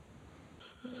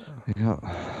 yeah,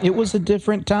 it was a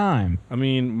different time. I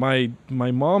mean, my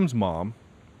mom's mom,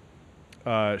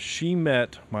 she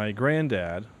met my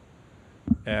granddad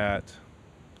at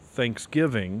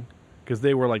Thanksgiving because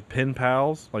they were like pen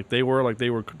pals. They were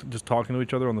just talking to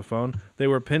each other on the phone. They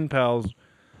were pen pals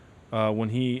when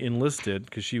he enlisted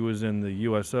because she was in the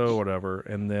USO or whatever.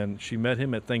 And then she met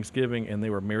him at Thanksgiving, and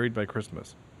they were married by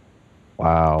Christmas.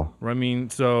 Wow. I mean,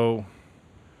 so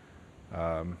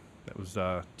that was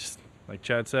just like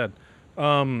Chad said.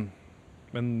 And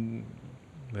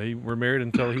they were married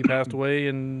until he passed away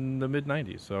in the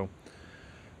mid-90s. So,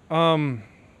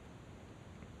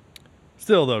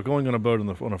 still though, going on a boat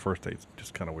on a first date is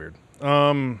just kind of weird.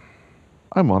 I'm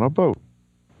on a boat.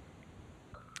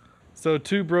 So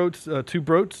two boats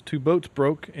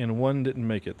broke and one didn't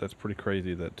make it. That's pretty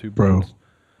crazy. That two boats.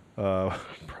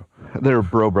 They're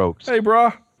brokes. Hey,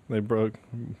 brah. They broke.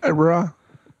 Hey, brah.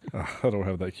 I don't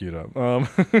have that queued up.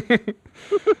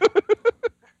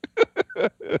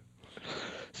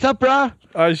 Sup, brah?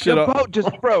 The boat just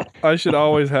broke. I should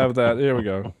always have that. Here we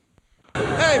go.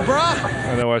 Hey, brah.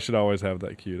 I know I should always have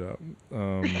that queued up.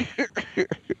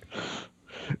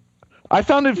 I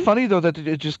found it funny, though, that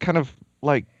it just kind of,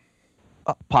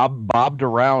 bobbed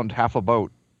around half a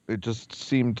boat. It just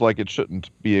seemed like it shouldn't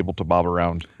be able to bob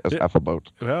around as half a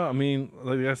boat. Well, I mean,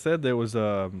 like I said, there was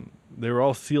they were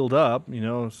all sealed up,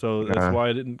 so that's why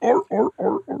I didn't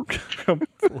come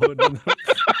floating.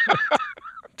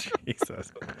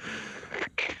 Jesus.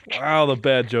 Wow, the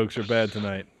bad jokes are bad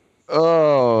tonight.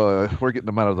 Oh, we're getting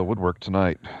them out of the woodwork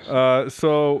tonight.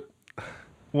 So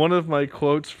one of my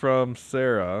quotes from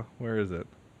Sarah, where is it?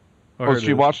 Oh,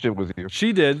 she watched it with you.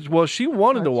 She did. Well, she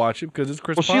wanted to watch it because it's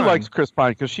Chris Pine. Well, she likes Chris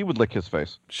Pine because she would lick his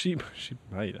face. She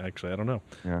might, actually. I don't know.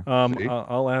 Yeah.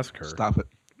 I'll ask her. Stop it.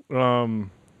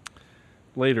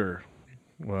 Later.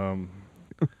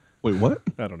 Wait, what?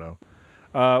 I don't know.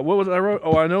 What was I wrote?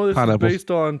 Oh, I know this is based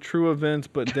on true events,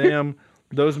 but damn,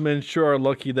 those men sure are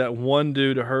lucky that one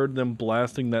dude heard them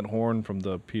blasting that horn from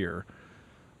the pier.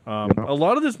 A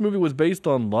lot of this movie was based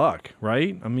on luck,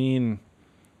 right? I mean,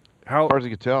 as far as you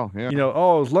could tell, yeah. It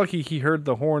was lucky he heard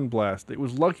the horn blast. It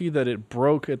was lucky that it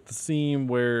broke at the seam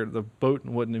where the boat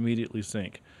wouldn't immediately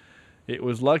sink. It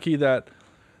was lucky that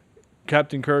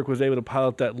Captain Kirk was able to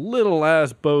pilot that little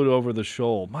ass boat over the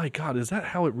shoal. My God, is that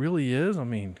how it really is? I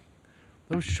mean,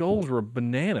 those shoals were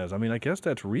bananas. I mean, I guess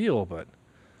that's real, but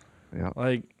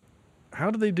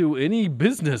how do they do any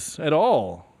business at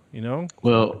all? you know?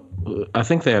 Well, I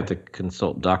think they have to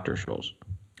consult Dr. Scholes.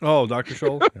 Oh, Dr.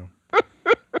 Scholes? Yeah.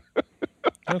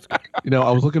 That's good.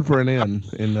 I was looking for an N,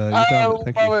 and you I found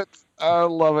it. Thank you. love it. I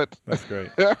love it. That's great.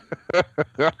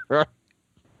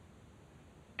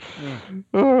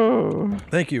 Oh,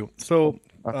 Thank you. So,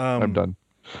 I'm done.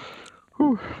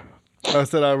 I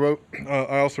said I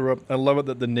also wrote, I love it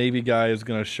that the Navy guy is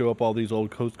going to show up all these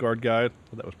old Coast Guard guys.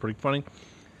 That was pretty funny.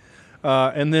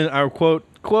 And then our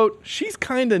quote, she's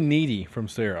kind of needy from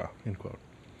Sarah, end quote.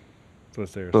 That's what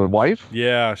Sarah The said. wife?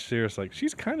 Yeah, Sarah's like,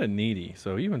 she's kind of needy.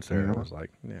 So even Sarah was like,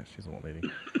 yeah, she's a little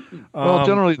needy. Well,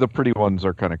 generally the pretty ones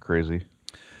are kind of crazy.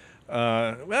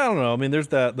 I don't know. I mean, there's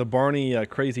the Barney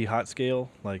crazy hot scale.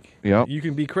 Like, Yep. you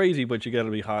can be crazy, but you got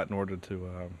to be hot in order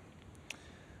to.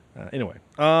 Anyway,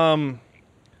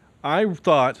 I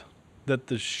thought that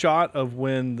the shot of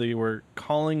when they were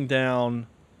calling down,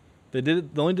 they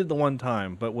only did it the one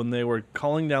time, but when they were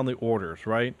calling down the orders,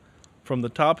 right, from the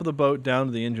top of the boat down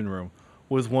to the engine room,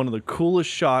 was one of the coolest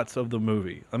shots of the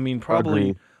movie. I mean, probably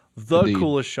Agreed. the Indeed.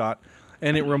 coolest shot,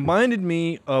 and it reminded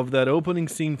me of that opening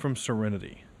scene from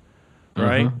Serenity.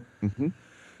 Right? Mm-hmm.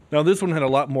 Now, this one had a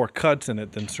lot more cuts in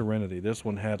it than Serenity. This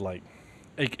one had, like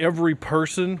every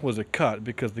person was a cut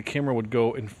because the camera would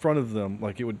go in front of them,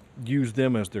 like it would use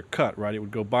them as their cut, right? It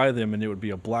would go by them, and it would be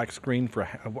a black screen for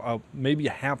maybe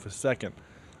a half a second,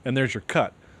 and there's your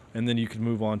cut. And then you could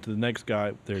move on to the next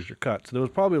guy, there's your cut. So there was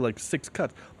probably like 6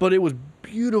 cuts, but it was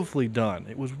beautifully done.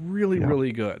 It was really,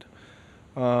 really good.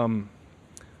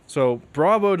 So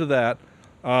bravo to that.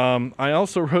 I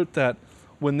also wrote that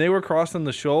when they were crossing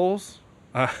the shoals,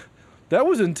 that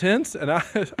was intense, and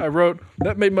I wrote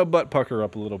that made my butt pucker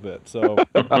up a little bit. So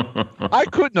I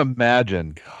couldn't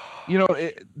imagine.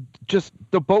 Just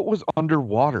the boat was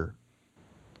underwater.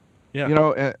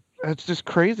 yeah, It's just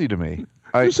crazy to me.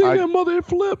 You see that mother it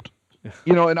flipped?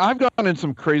 And I've gone in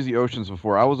some crazy oceans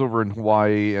before. I was over in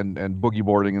Hawaii and boogie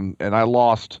boarding, and I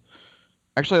lost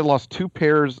 2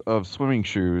 pairs of swimming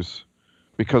shoes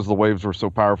because the waves were so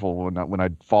powerful when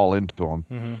I'd fall into them.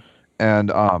 Mm-hmm.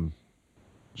 And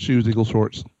Shoes equal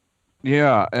shorts.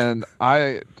 yeah, and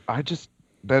I just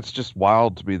that's just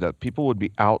wild to me that people would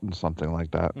be out in something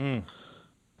like that. I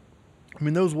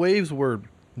mean, those waves were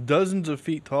dozens of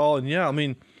feet tall, and yeah, I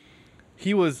mean,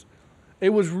 it was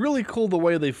really cool the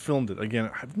way they filmed it. Again,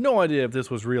 I have no idea if this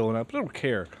was real or not, but I don't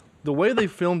care. The way they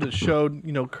filmed it showed,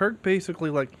 Kirk basically,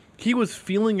 like, he was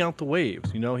feeling out the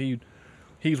waves.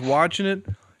 He's watching it,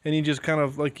 and he just kind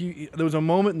of, like, there was a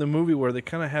moment in the movie where they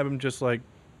kind of have him just, like,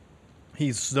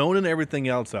 he's zoning everything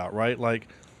else out, right? Like,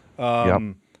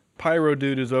 Pyro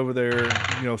Dude is over there,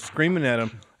 screaming at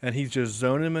him, and he's just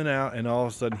zoning him out, and all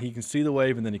of a sudden he can see the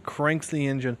wave, and then he cranks the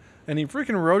engine, and he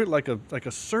freaking rode it like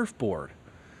a surfboard.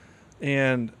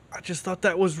 And I just thought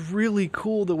that was really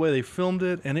cool the way they filmed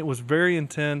it, and it was very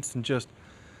intense and just.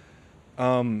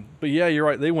 But yeah, you're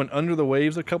right. They went under the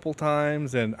waves a couple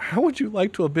times, and how would you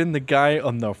like to have been the guy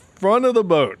on the front of the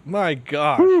boat? My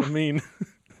gosh, I mean,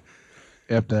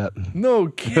 F that. no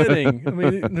kidding. I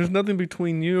mean, there's nothing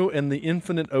between you and the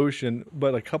infinite ocean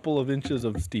but a couple of inches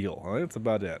of steel. That's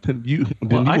about it. Then you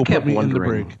Well, will I put kept me in the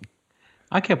wondering. break.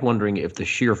 I kept wondering if the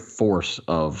sheer force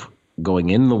of going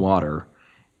in the water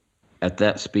at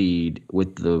that speed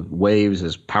with the waves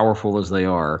as powerful as they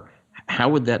are, how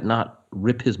would that not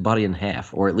rip his body in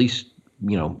half, or at least,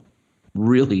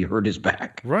 really hurt his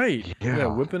back? Right. Yeah.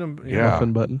 Whipping him. Yeah.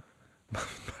 Muffin button.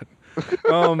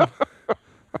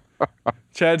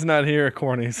 Chad's not here,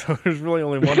 Corny, so there's really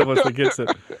only one of us that gets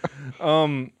it.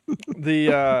 And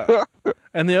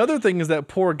the other thing is that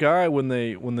poor guy when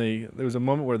there was a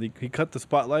moment where he cut the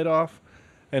spotlight off,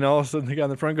 and all of a sudden the guy in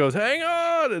the front goes, "Hang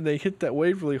on!" and they hit that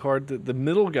wave really hard. The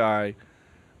middle guy,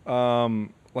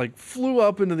 flew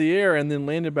up into the air and then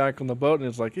landed back on the boat,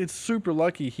 and it's super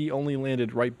lucky he only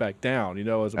landed right back down,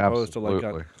 as opposed to got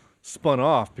Absolutely. spun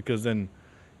off, because then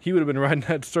he would have been riding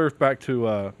that surf back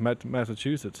to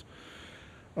Massachusetts.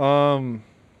 That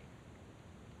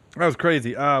was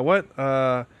crazy.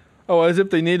 As if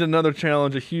they need another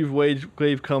challenge, a huge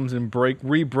wave comes and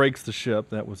re-breaks the ship.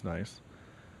 That was nice.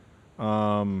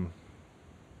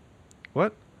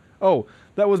 What? Oh,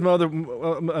 that was my other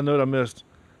a note I missed.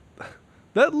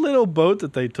 That little boat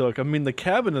that they took, I mean, the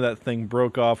cabin of that thing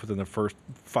broke off within the first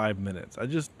 5 minutes.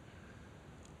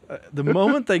 The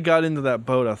moment they got into that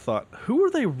boat, I thought, who are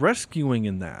they rescuing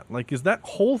in that? Like, is that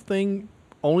whole thing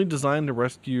only designed to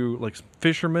rescue, like,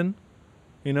 fishermen?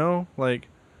 Like,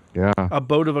 Yeah. a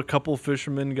boat of a couple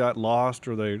fishermen got lost,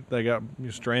 or they got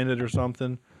stranded or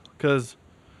something. Because,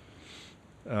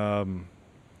 I don't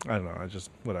know,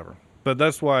 whatever. But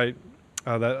that's why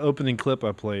that opening clip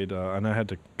I played, and I had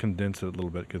to condense it a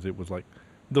little bit because it was like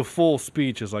the full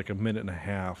speech is like a minute and a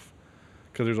half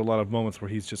because there's a lot of moments where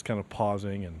he's just kind of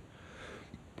pausing and.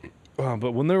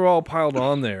 But when they were all piled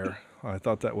on there, I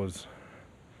thought that was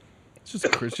it's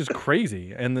just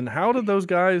crazy. And then how did those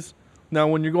guys? Now,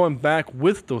 when you're going back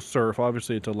with the surf,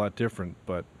 obviously it's a lot different.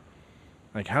 But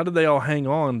like, how did they all hang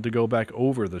on to go back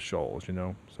over the shoals? You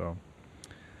know, so.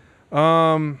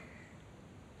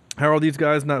 How are these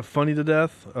guys not funny to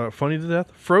death? Funny to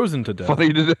death? Frozen to death.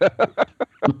 Funny to death.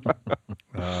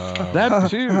 That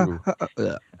too.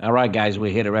 All right, guys,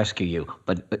 we're here to rescue you.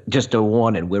 But just a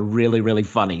warning, we're really, really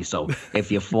funny. So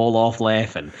if you fall off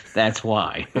laughing, that's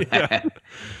why. Nice.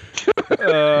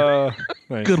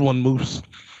 Good one, Moose.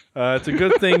 It's a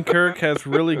good thing Kirk has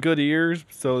really good ears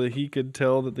so that he could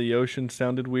tell that the ocean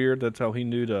sounded weird. That's how he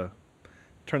knew to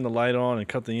turn the light on and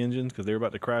cut the engines because they were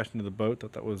about to crash into the boat.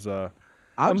 That was...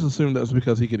 I just assumed that was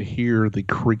because he could hear the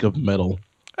creak of metal.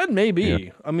 And maybe.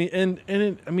 Yeah. I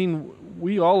mean,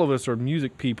 we all of us are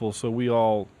music people, so we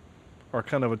all are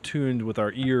kind of attuned with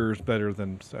our ears better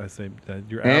than, I say,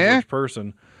 your average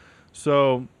person.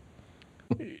 So,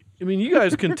 I mean, you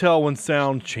guys can tell when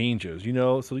sound changes, you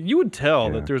know? So you would tell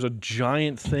that there's a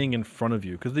giant thing in front of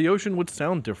you because the ocean would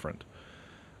sound different.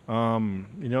 You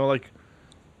know, like...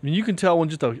 I mean, you can tell when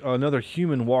just another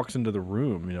human walks into the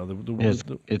room. You know,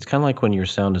 it's kind of like when you're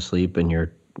sound asleep and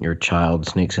your child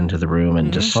sneaks into the room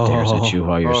and just stares at you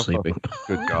while you're sleeping.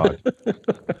 Good God.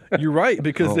 You're right,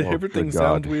 because everything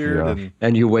sounds weird. Yeah.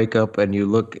 And you wake up and you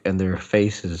look and their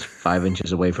face is 5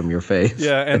 inches away from your face.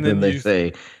 Yeah, and then they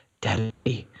say,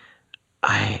 "Daddy,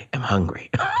 I am hungry."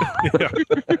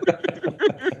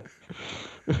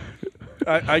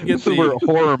 I get this is where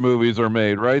horror movies are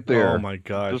made, right there. Oh my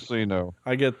gosh! Just so you know,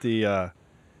 I get the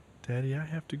Daddy, I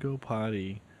have to go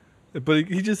potty, but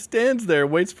he just stands there,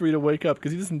 waits for you to wake up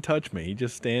because he doesn't touch me. He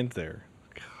just stands there.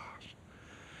 Gosh,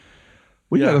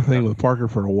 we had a thing with Parker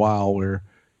for a while where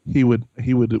he would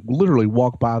literally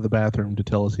walk by the bathroom to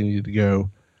tell us he needed to go,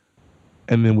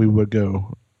 and then we would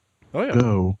go,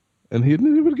 go, and he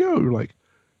would go. We were like,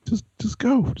 just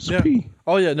go, just pee.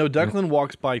 Oh yeah, no. Declan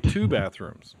walks by 2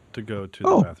 bathrooms to go to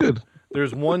the bathroom. Good.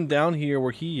 There's one down here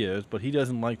where he is, but he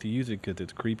doesn't like to use it because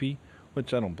it's creepy,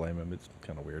 which I don't blame him. It's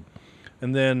kind of weird.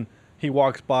 And then he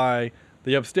walks by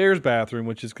the upstairs bathroom,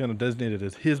 which is kind of designated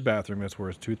as his bathroom. That's where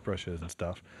his toothbrush is and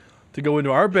stuff, to go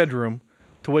into our bedroom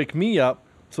to wake me up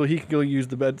so he can go use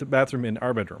the bathroom in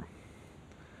our bedroom.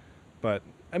 But,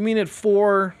 I mean, at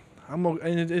 4,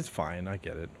 and it's fine. I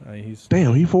get it.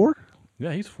 Damn, he 4?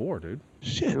 Yeah, he's 4, dude.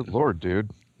 Shit. good Lord, dude.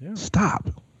 Yeah. Stop.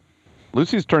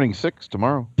 Lucy's turning 6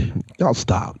 tomorrow. Y'all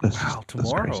stop. Wow,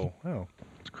 tomorrow. That's crazy. Wow.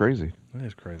 It's crazy. That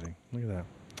is crazy. Look at that.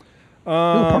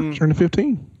 Parker's turning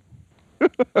 15.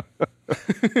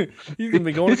 He's gonna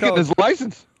be going He's to college. getting his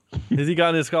license. Has he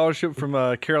gotten his scholarship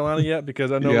from Carolina yet?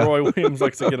 Because I know Yeah. Roy Williams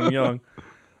likes to get him young.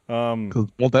 'Cause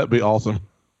won't that be awesome?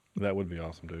 That would be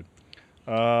awesome, dude.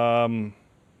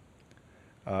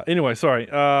 Anyway, sorry.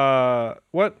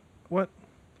 What?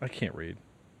 I can't read.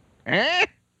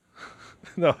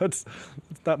 No, it's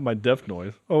not my deaf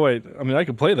noise. Oh wait, I mean I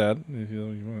can play that if you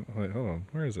want. Wait, hold on.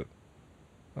 Where is it?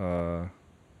 Is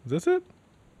this it?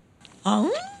 There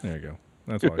you go.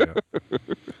 That's all I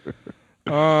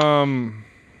got.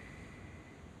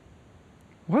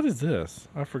 What is this?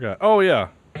 I forgot. Oh yeah.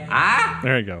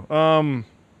 There you go.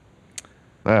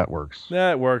 That works.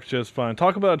 That works just fine.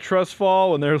 Talk about a trust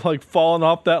fall when they're like falling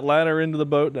off that ladder into the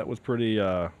boat. That was pretty.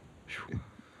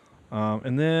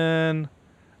 And then,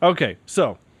 okay,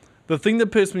 so the thing that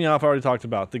pissed me off, I already talked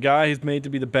about. The guy is made to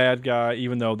be the bad guy,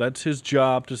 even though that's his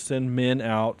job to send men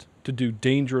out to do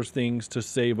dangerous things to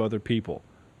save other people.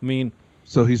 I mean,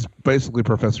 So he's basically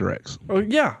Professor X. oh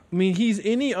yeah, I mean he's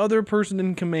any other person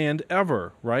in command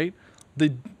ever, right? The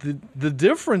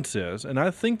difference is, and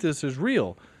I think this is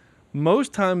real.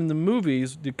 Most time in the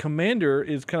movies, the commander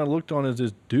is kind of looked on as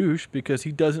this douche because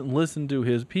he doesn't listen to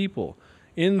his people.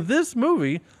 In this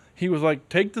movie, he was like,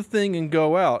 take the thing and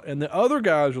go out. And the other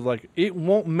guys were like, it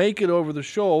won't make it over the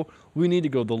shoal. We need to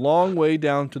go the long way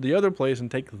down to the other place and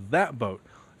take that boat.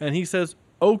 And he says,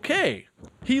 okay.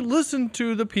 He listened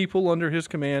to the people under his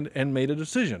command and made a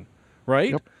decision,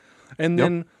 right? Yep. And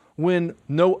then when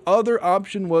no other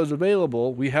option was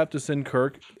available, we have to send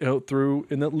Kirk through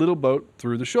in that little boat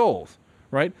through the shoals,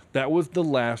 right? That was the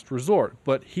last resort.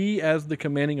 But he, as the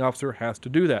commanding officer, has to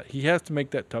do that. He has to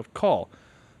make that tough call.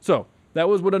 So that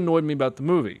was what annoyed me about the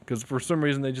movie, because for some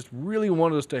reason they just really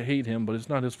wanted us to hate him, but it's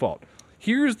not his fault.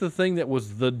 Here's the thing that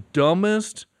was the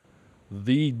dumbest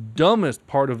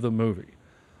part of the movie.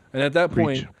 And at that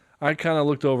point, I kind of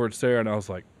looked over at Sarah and I was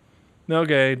like,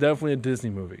 okay, definitely a Disney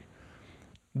movie.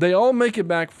 They all make it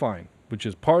back fine, which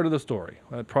is part of the story.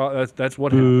 That's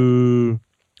what happened. Boo.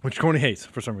 Which Corny hates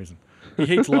for some reason. He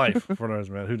hates life for no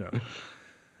reason, man. Who knows?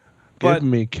 Give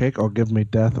me cake or give me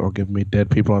death or give me dead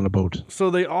people on the boat. So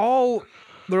they're all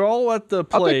at the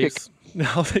place.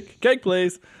 I'll take cake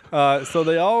place. So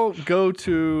they all go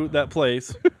to that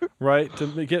place, right,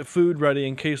 to get food ready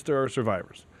in case there are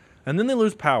survivors. And then they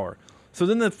lose power. So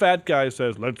then the fat guy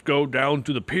says, let's go down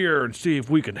to the pier and see if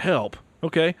we can help.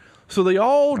 Okay. So they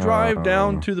all drive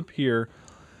down to the pier.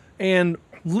 And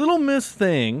little Miss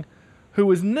Thing, who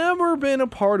has never been a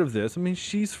part of this, I mean,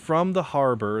 she's from the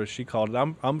harbor, as she called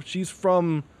it. She's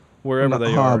from wherever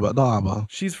they are. The harbor.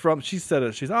 She said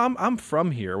it. I'm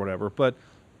from here or whatever. But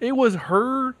it was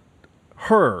her.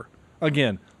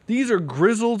 Again, these are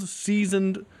grizzled,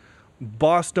 seasoned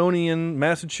Bostonian,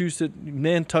 Massachusetts,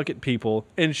 Nantucket people,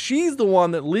 and she's the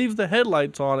one that leaves the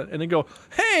headlights on it and they go,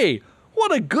 hey,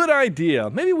 what a good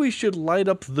idea. Maybe we should light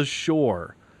up the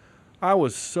shore. I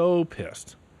was so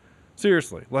pissed.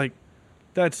 Seriously, like,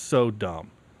 that's so dumb.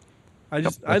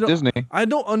 Disney. I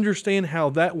don't understand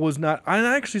how that was not. I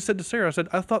actually said to Sarah,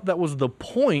 I thought that was the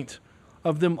point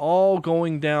of them all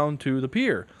going down to the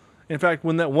pier. In fact,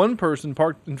 when that one person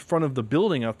parked in front of the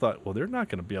building, I thought, well, they're not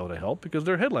going to be able to help because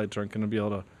their headlights aren't going to be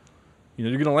able to,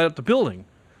 you're going to light up the building.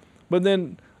 But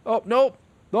then, oh, nope.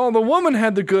 No, the woman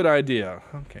had the good idea.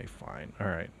 Okay, fine. All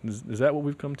right. Is that what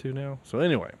we've come to now? So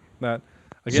anyway, that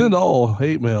again. Send all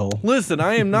hate mail. Listen,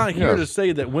 I am not here to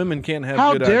say that women can't have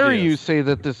How good ideas. dare you say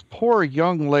that this poor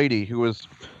young lady who was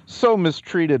so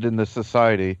mistreated in this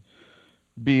society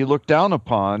be looked down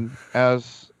upon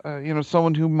as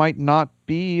someone who might not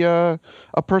be a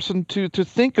person to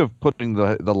think of putting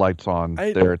the lights on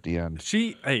there at the end.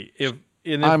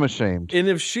 I'm ashamed. And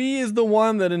if she is the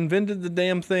one that invented the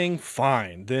damn thing,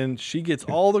 fine. Then she gets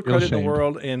all the credit in the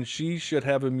world, and she should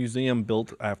have a museum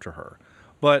built after her.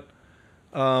 But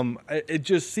it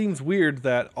just seems weird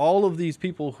that all of these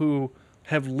people who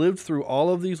have lived through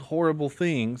all of these horrible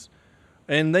things,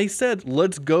 and they said,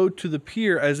 let's go to the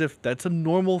pier as if that's a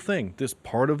normal thing. This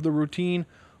part of the routine,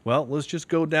 well, let's just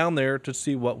go down there to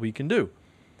see what we can do.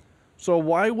 So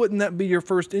why wouldn't that be your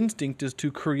first instinct, is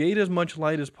to create as much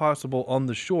light as possible on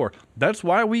the shore? That's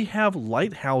why we have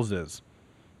lighthouses.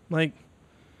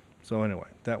 So anyway,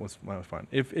 that was fine.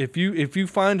 If you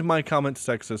find my comment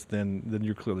sexist, then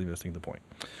you're clearly missing the point.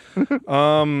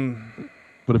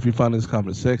 But if you find this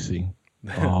comment sexy,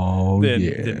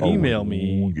 then email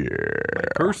me. My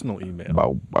personal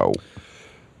email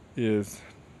is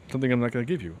something I'm not going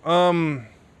to give you.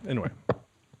 Anyway.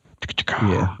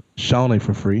 Yeah, Shawnee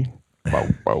for free.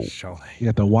 Shawnee. You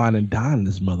got to wine and dine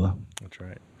this mother. That's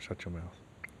right. Shut your mouth.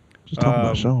 Just talking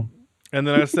about Sean. And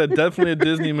then I said definitely a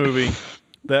Disney movie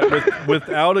that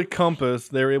without a compass,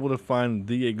 they were able to find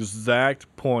the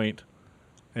exact point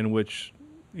in which,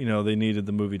 they needed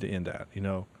the movie to end at.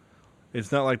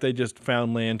 It's not like they just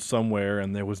found land somewhere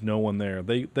and there was no one there.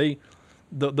 The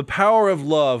power of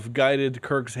love guided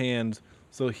Kirk's hands,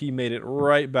 so he made it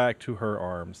right back to her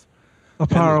arms. The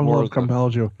power of love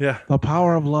compels you. Yeah. The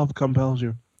power of love compels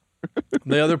you.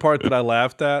 The other part that I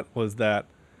laughed at was that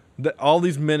all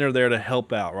these men are there to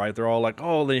help out, right? They're all like,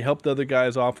 oh, they help the other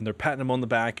guys off, and they're patting them on the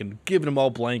back and giving them all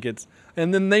blankets.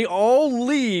 And then they all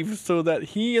leave so that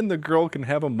he and the girl can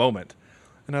have a moment.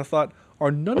 And I thought, are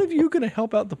none of you going to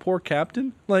help out the poor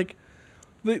captain? Like,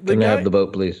 the Can we guy... have the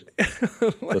boat, please?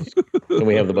 Can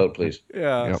we have the boat, please?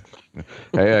 Yeah. Yep.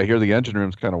 Hey, I hear the engine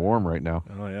room's kind of warm right now.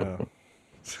 Oh, yeah.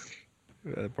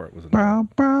 That part was Bow,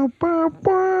 bow, bow,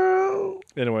 bow.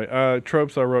 Anyway,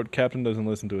 tropes I wrote: Captain doesn't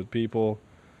listen to his people,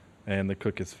 and the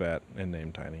cook is fat and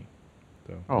named Tiny.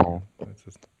 So that's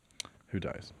just who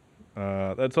dies.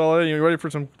 That's all. You ready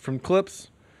for some clips?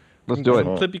 Let's do it.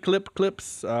 Clippy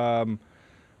clips.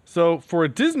 So for a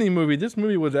Disney movie, this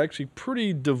movie was actually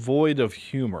pretty devoid of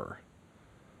humor.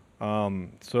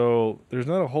 So there's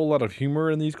not a whole lot of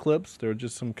humor in these clips. There are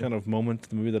just some kind of moments in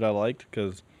the movie that I liked,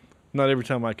 because not every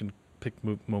time I can pick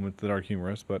moments that are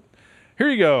humorous. But here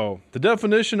you go. The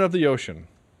definition of the ocean.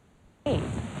 Hey,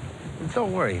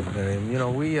 don't worry,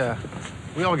 Miriam. We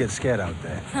all get scared out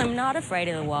there. I'm not afraid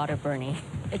of the water, Bernie.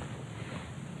 It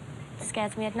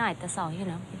scares me at night, that's all,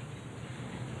 You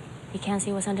can't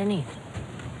see what's underneath.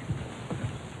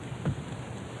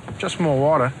 Just more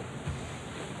water.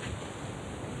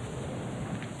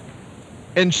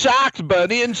 And sharks,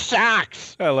 Bernie, and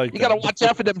sharks. I like that. You gotta watch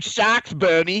out for them sharks,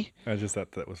 Bernie. I just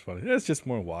thought that was funny. It's just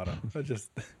more water.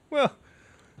 Yeah,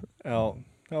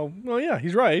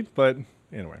 he's right. But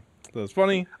anyway, so it's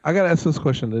funny. I gotta ask this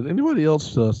question: did anybody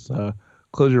else just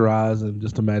close your eyes and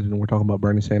just imagine we're talking about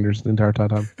Bernie Sanders the entire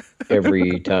time.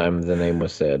 Every time the name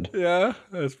was said. Yeah,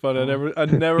 that's funny. I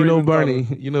never You know even thought of Bernie.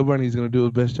 it. You know Bernie's gonna do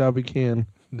his best job he can.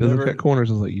 Doesn't Never- cut corners.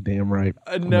 I was like, you damn right.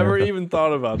 I never America. even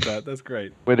thought about that. That's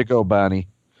great. Way to go, Bonnie.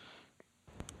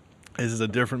 This is a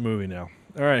different movie now.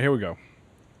 All right, here we go.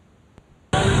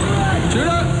 Shoot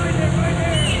up!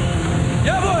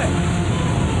 Yeah, boy!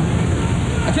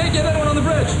 I can't get anyone on the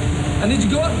bridge. I need you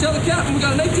to go up and tell the captain we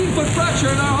got an 18-foot fracture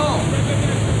in our hull.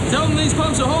 Tell him these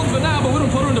pumps are holding for now, but we don't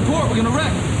put her into port, we're gonna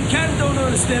wreck. Captain don't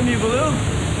understand me, Baloo.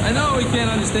 I know he can't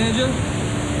understand you.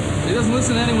 He doesn't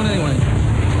listen to anyone anyway.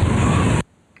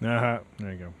 There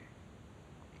you go.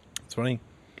 It's funny.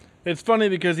 It's funny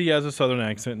because he has a southern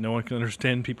accent. No one can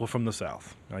understand people from the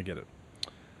south. I get it.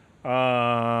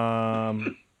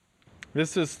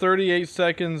 This is 38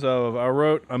 seconds of I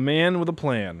wrote a man with a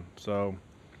plan. So,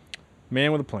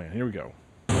 man with a plan. Here we go.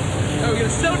 Now we're gonna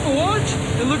set up a watch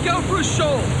and look out for a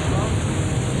shoal.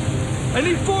 I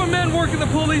need 4 men working the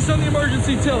police on the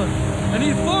emergency tiller. I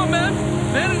need 4 men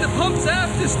manning the pumps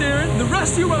after steering. The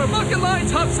rest of you run a bucket line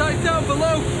topside down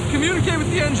below. Communicate with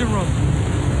the engine room.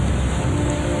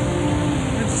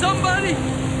 And somebody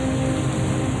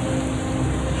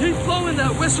keep blowing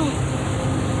that whistle.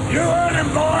 You heard him,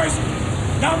 boys.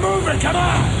 Now move it. Come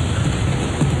on.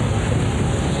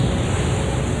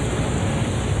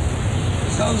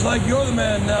 Sounds like you're the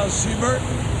man now, Seabird.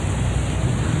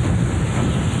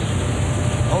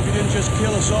 Hope you didn't just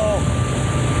kill us all.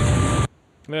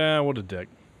 Yeah, what a dick.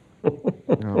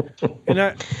 And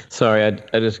I, Sorry,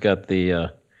 I just got the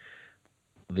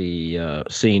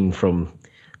scene from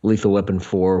Lethal Weapon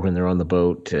 4 when they're on the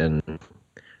boat and,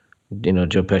 you know,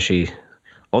 Joe Pesci,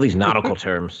 all these nautical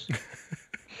terms.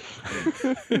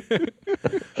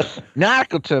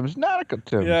 Nautical terms.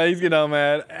 yeah, he's getting all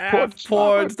mad.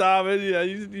 Port, stop it. Yeah,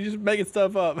 you're just making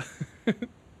stuff up.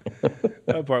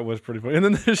 That part was pretty funny. And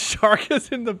then the shark is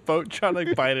in the boat trying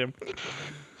to bite him.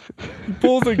 He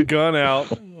pulls a gun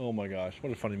out. Oh my gosh,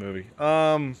 what a funny movie.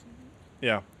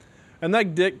 Yeah. And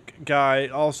that dick guy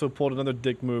also pulled another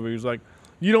dick movie. He's like,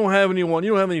 you don't have anyone,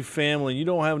 you don't have any family, you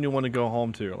don't have anyone to go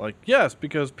home to. Like, yes,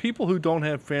 because people who don't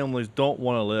have families don't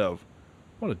want to live.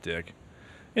 What a dick.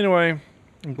 Anyway,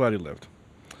 I'm glad he lived.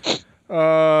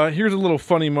 Here's a little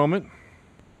funny moment.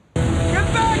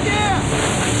 Get back here!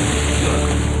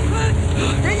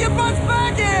 Get your butts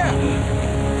back here!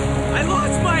 I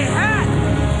lost my hat!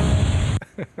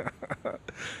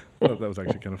 That was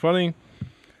actually kind of funny.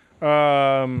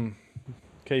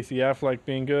 Casey Affleck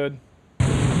being good.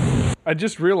 I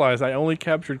just realized I only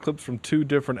captured clips from 2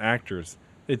 different actors.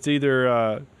 It's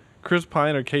either Chris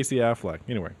Pine or Casey Affleck.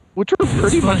 Anyway. Which are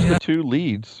pretty much the 2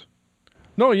 leads.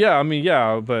 No, yeah, I mean,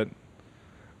 yeah, but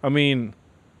I mean,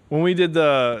 when we did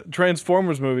the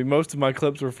Transformers movie, most of my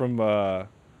clips were from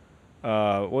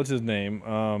what's his name?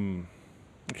 I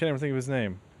can't even think of his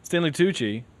name. Stanley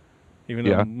Tucci, even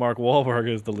though Mark Wahlberg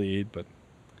is the lead, but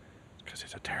because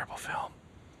it's a terrible film.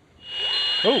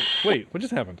 Oh, wait, what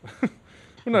just happened?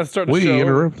 We're not starting the show. We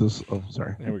interrupt this. Oh,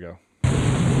 sorry. Here we go.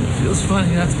 Feels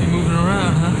funny not to be moving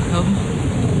around, huh, Elton?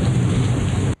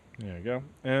 There you go.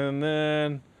 And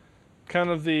then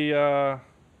kind of the I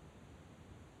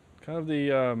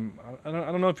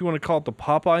don't know if you want to call it the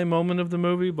Popeye moment of the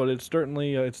movie, but it's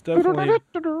certainly it's definitely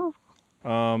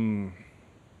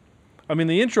I mean,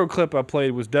 the intro clip I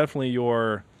played was definitely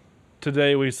your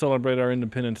 "Today we celebrate our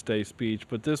Independence Day" speech,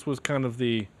 but this was kind of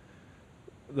the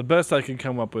best I could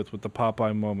come up with the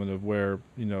Popeye moment of where,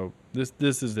 you know, this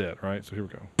is it, right? So here we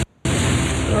go.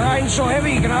 The riding's so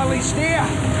heavy you can hardly steer.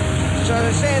 So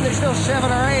they're saying there's still 7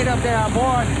 or 8 up there on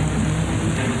board.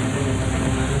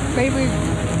 Maybe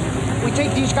we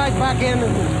take these guys back in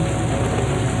and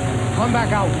come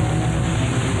back out.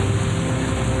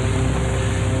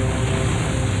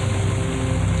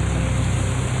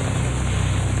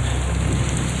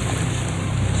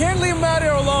 Can't leave them out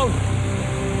here alone.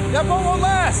 That boat won't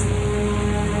last.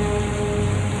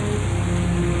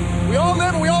 We all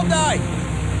live and we all die.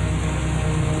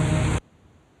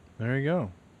 There you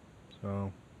go.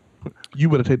 So You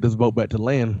better take this boat back to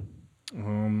land.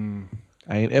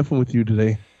 I ain't effing with you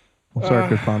today. I'm sorry,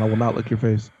 Chris Pine. I will not lick your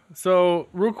face. So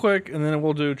real quick, and then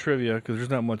we'll do trivia because there's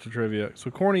not much of trivia. So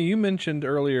Corny, you mentioned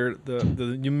earlier the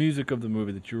music of the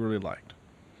movie that you really liked.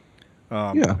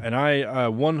 Yeah. And I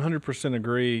 100%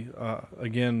 agree.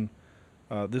 Again,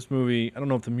 this movie, I don't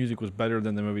know if the music was better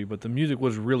than the movie, but the music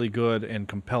was really good and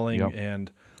compelling. And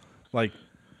like,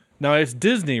 now it's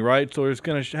Disney, right? So it's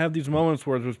going to have these moments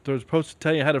where they're supposed to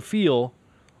tell you how to feel,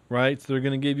 right? So they're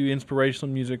going to give you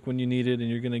inspirational music when you need it, and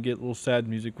you're going to get a little sad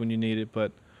music when you need it.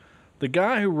 But the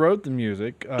guy who wrote the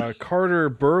music, Carter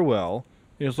Burwell,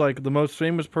 is like the most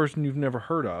famous person you've never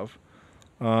heard of.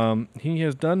 He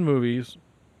has done movies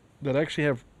that actually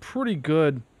have pretty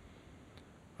good.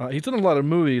 He's done a lot of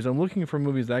movies. I'm looking for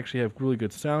movies that actually have really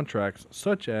good soundtracks,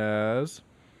 such as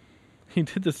he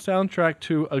did the soundtrack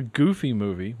to a Goofy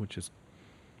movie, which is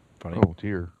funny. Oh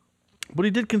dear. But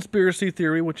he did Conspiracy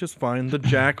Theory, which is fine. The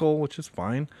Jackal, which is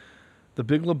fine. The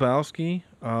Big Lebowski.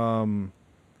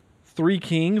 Three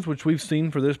Kings, which we've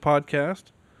seen for this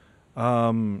podcast.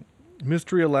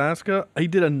 Mystery Alaska. He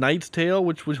did A Knight's Tale,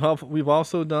 which we've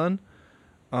also done.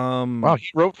 Wow, he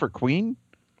wrote for Queen?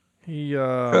 He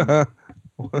wait,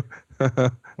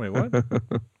 what?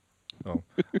 Oh.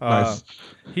 Nice.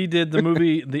 He did the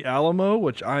movie The Alamo,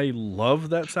 which I love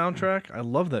that soundtrack. I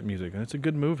love that music, and it's a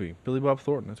good movie. Billy Bob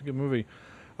Thornton, it's a good movie.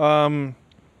 No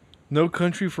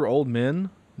Country for Old Men,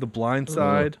 The Blind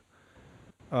Side.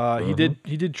 He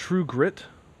did True Grit.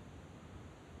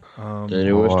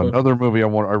 Another movie I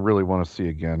really want to see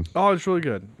again. Oh, it's really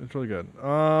good. It's really good.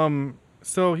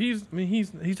 So he's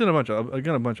done a bunch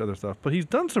of other stuff, but he's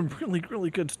done some really, really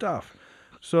good stuff.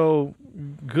 So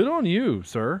good on you,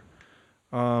 sir.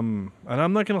 And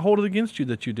I'm not going to hold it against you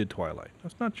that you did Twilight.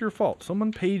 That's not your fault.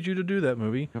 Someone paid you to do that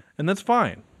movie, and that's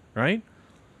fine, right?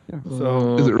 Yeah.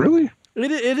 So Is it really?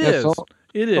 It is.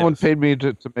 It is. Someone paid me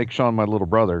to make Sean my little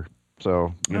brother.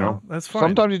 So, you know, that's fine.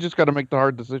 Sometimes you just got to make the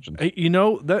hard decisions. Hey,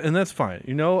 and that's fine.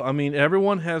 I mean,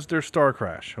 everyone has their star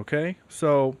crash, okay?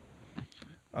 So,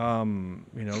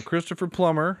 Christopher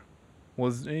Plummer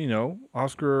was,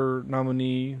 Oscar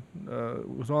nominee,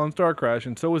 was on Star Crash,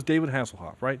 and so was David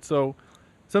Hasselhoff, right? So,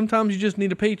 sometimes you just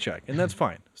need a paycheck, and that's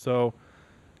fine. So,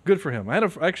 good for him. I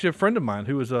had actually a friend of mine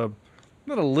who was not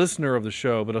a listener of the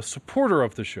show, but a supporter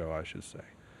of the show, I should say.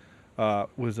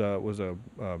 Was a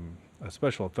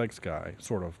special effects guy,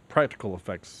 sort of practical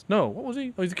effects. No, what was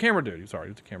he? Oh, he's a camera dude. Sorry,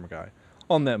 he's a camera guy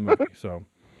on that movie. So,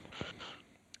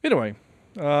 anyway,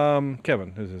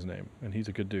 Kevin is his name, and he's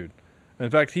a good dude. And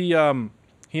in fact, he owns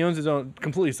his own,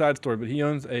 completely side story, but he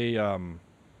owns a.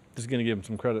 Just going to give him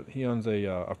some credit. He owns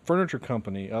a furniture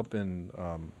company up in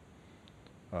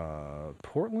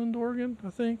Portland, Oregon,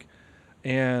 I think,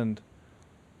 and.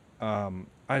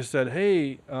 I said,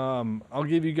 hey, I'll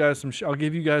give you guys some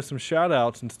shout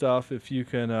outs and stuff if you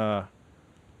can,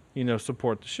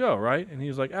 support the show, right? And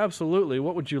he's like, absolutely.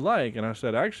 What would you like? And I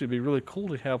said, actually, it'd be really cool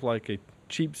to have like a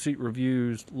Cheap Seat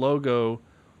Reviews logo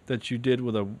that you did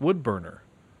with a wood burner.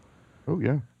 Oh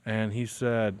yeah. And he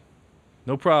said,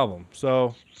 no problem.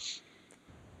 So,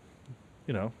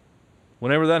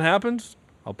 whenever that happens,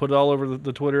 I'll put it all over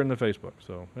the Twitter and the Facebook.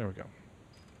 So there we go.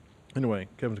 Anyway,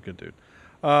 Kevin's a good dude.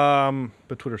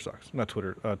 But Twitter sucks. Not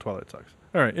Twitter. Twilight sucks.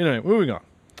 All right. Anyway, moving on.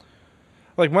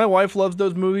 Like, my wife loves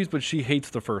those movies, but she hates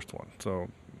the first one. So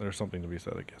there's something to be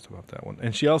said, I guess, about that one.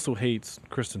 And she also hates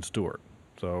Kristen Stewart.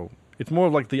 So it's more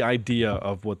like the idea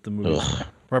of what the movies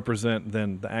represent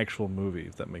than the actual movie,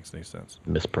 if that makes any sense.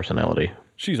 Miss Personality.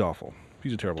 She's awful.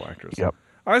 She's a terrible actress. Yep.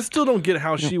 I still don't get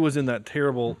how she was in that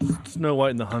terrible Snow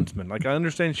White and the Huntsman. Like, I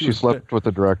understand she slept with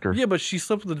the director. Yeah, but she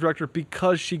slept with the director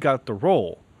because she got the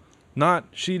role. Not,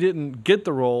 she didn't get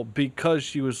the role because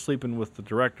she was sleeping with the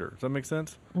director. Does that make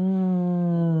sense? You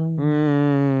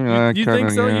think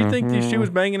so? You think she was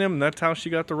banging him and that's how she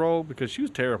got the role? Because she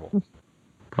was terrible.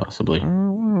 Possibly. I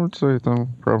would say so,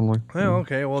 probably. Well,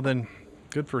 okay. Well, then,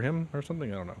 good for him or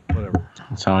something. I don't know. Whatever.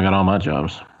 That's how I got all my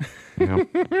jobs.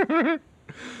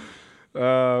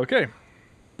 Okay.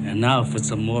 And now for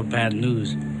some more bad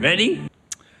news. Ready?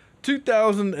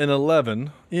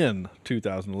 2011,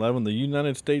 the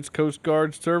United States Coast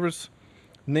Guard Service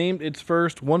named its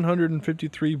first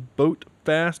 153 boat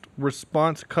fast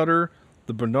response cutter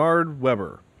the Bernard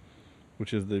Weber,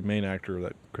 which is the main actor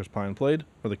that Chris Pine played,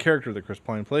 or the character that Chris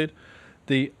Pine played.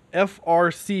 The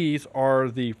FRCs are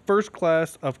the first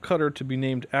class of cutter to be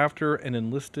named after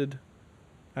enlisted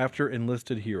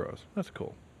heroes. That's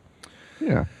cool.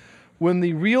 Yeah. When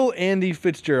the real Andy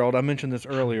Fitzgerald, I mentioned this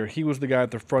earlier, he was the guy at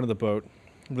the front of the boat,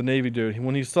 the Navy dude.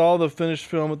 When he saw the finished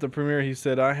film at the premiere, he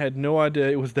said, I had no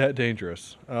idea it was that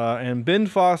dangerous. And Ben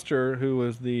Foster, who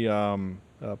was the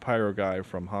pyro guy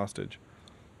from Hostage,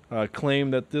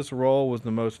 claimed that this role was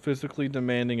the most physically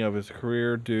demanding of his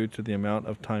career due to the amount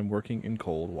of time working in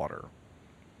cold water.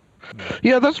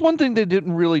 Yeah, that's one thing they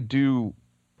didn't really do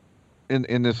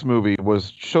in this movie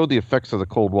was show the effects of the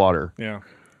cold water. Yeah.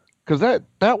 Because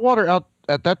that water out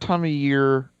at that time of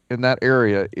year in that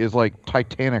area is like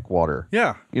Titanic water.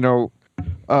 Yeah.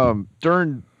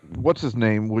 During what's his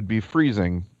name would be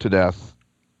freezing to death,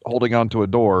 holding onto a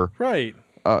door. Right.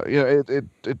 I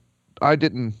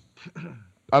don't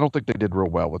think they did real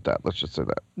well with that. Let's just say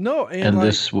that. No, and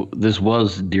this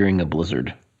was during a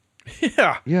blizzard.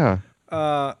 Yeah. Yeah.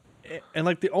 And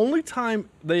like the only time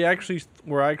they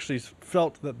actually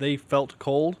felt that they felt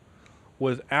cold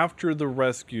was after the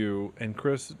rescue, and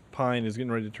Chris Pine is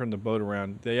getting ready to turn the boat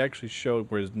around. They actually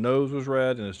showed where his nose was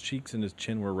red and his cheeks and his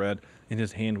chin were red and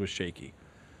his hand was shaky.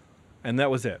 And that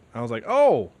was it. I was like,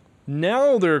 oh,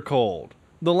 now they're cold.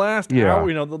 The last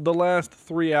hour, the last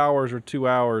 3 hours or 2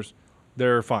 hours,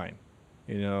 they're fine.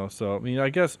 So I mean, I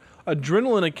guess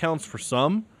adrenaline accounts for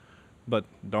some, but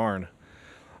darn.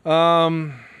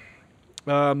 I'm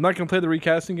not going to play the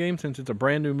recasting game since it's a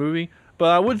brand new movie, but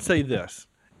I would say this.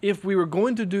 If we were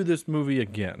going to do this movie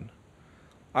again,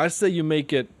 I say you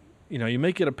make it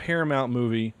a Paramount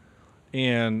movie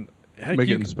and make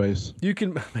it in space. You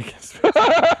can make it in space.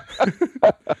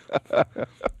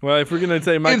 Well, if we're going to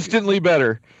say instantly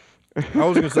better. I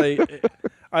was going to say,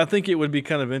 I think it would be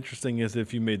kind of interesting as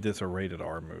if you made this a rated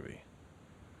R movie.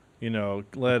 Let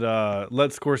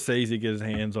Scorsese get his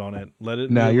hands on it. Let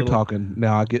it. Now you're talking.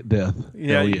 Now I get death.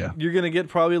 Yeah, Hell yeah. You're gonna get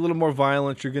probably a little more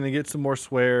violence. You're gonna get some more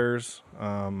swears. Yep.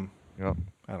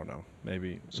 I don't know.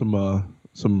 Maybe some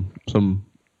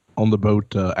on the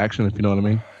boat action, if you know what I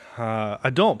mean. I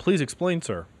don't. Please explain,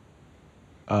 sir.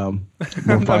 More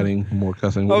fighting, more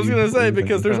cussing. I was gonna say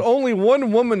because there's only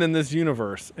one woman in this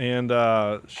universe, and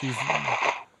she's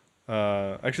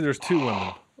actually there's two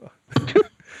women.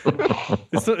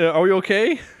 Are we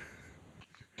okay?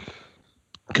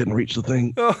 Couldn't reach the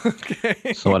thing. Oh,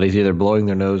 okay. Somebody's either blowing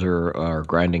their nose or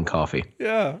grinding coffee.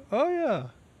 Yeah. Oh, yeah.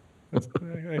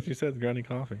 I actually said grinding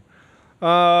coffee.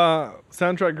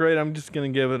 Soundtrack great. I'm just gonna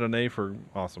give it an A for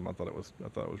awesome. I thought it was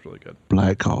really good.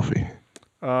 Black coffee.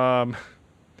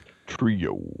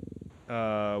 Trio.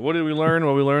 What did we learn?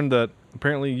 Well, we learned that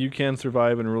apparently you can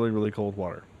survive in really, really cold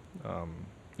water.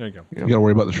 There you go. You gotta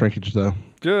worry about the shrinkage though.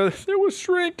 There was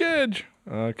shrinkage.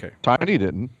 Okay. Tiny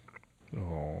didn't.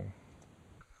 Oh.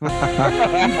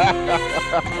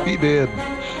 He did.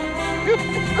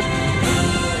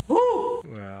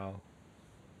 Well,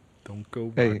 don't go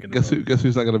back. Hey, guess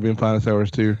who's not gonna be in Finest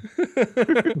Hours too?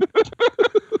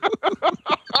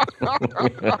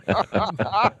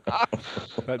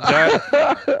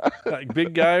 that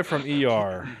big guy from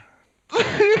ER.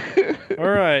 All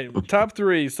right, top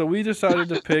three. So we decided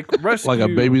to pick rescue. Like a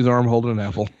baby's arm holding an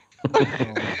apple.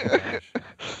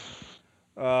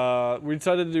 Oh, we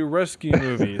decided to do rescue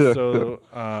movies. So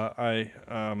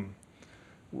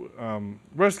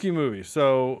rescue movies.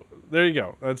 So there you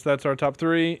go. That's our top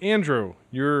three. Andrew,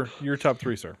 your top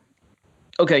three, sir.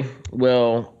 Okay.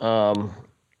 Well, I'm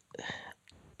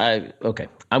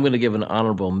going to give an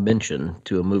honorable mention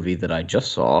to a movie that I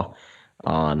just saw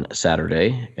on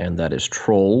Saturday, and that is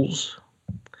Trolls.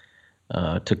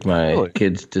 Took my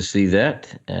kids to see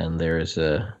that, and there's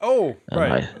a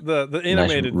the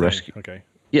animated nice rescue. Okay.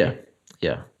 Yeah,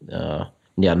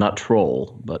 not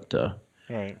Troll, but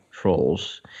right.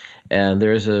 Trolls, and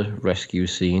there's a rescue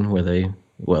scene where the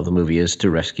movie is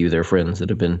to rescue their friends that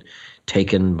have been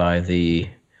taken by the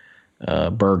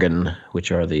Bergen,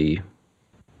 which are the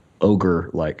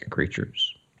ogre-like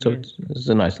creatures. So it's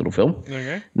a nice little film.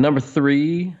 Okay. Number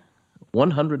 3,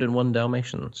 101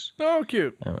 Dalmatians. Oh,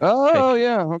 cute.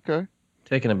 Okay.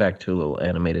 Taking it back to a little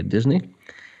animated Disney.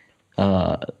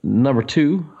 Number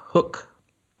 2, Hook.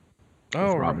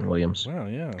 Oh, Robin Williams. Wow,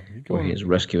 yeah. Where he is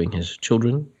rescuing his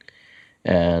children.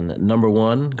 And number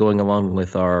 1, going along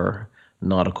with our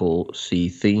nautical sea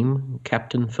theme,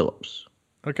 Captain Phillips.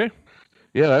 Okay.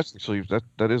 Yeah, that's actually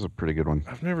that is a pretty good one.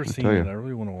 I've never seen it. I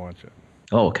really want to watch it.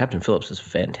 Oh, Captain Phillips is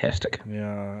fantastic.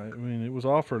 Yeah, I mean, it was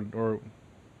offered, or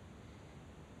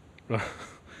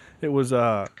it was.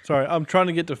 Sorry, I'm trying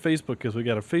to get to Facebook because we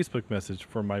got a Facebook message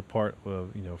for my part, for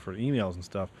emails and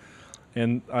stuff.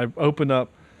 And I open up,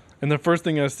 and the first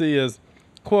thing I see is,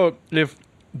 quote, "If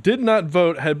did not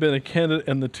vote had been a candidate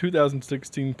in the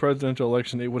 2016 presidential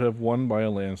election, it would have won by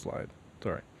a landslide."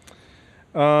 Sorry.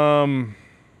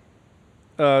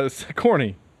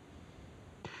 Corny.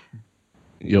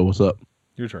 Yo, what's up?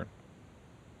 Your turn.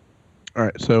 All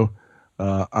right, so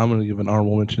I'm going to give an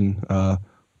honorable mention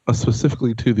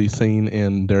specifically to the scene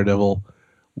in Daredevil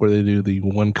where they do the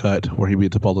one cut where he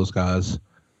beats up all those guys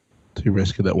to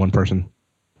rescue that one person.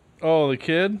 Oh, the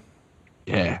kid?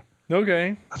 Yeah.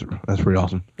 Okay. That's pretty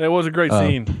awesome. That was a great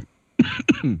scene.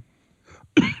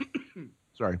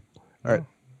 Sorry. All right.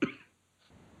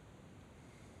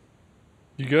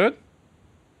 You good?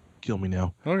 Kill me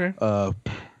now. Okay.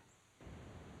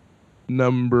 My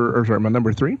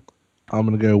number 3. I'm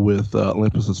gonna go with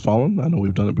Olympus Has Fallen. I know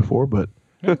we've done it before, but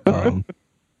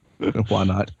why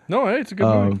not? No, hey, it's a good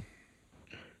movie.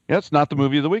 Yeah, it's not the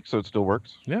movie of the week, so it still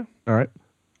works. Yeah. All right.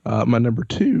 My number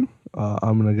 2,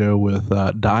 I'm gonna go with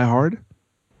Die Hard.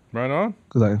 Right on.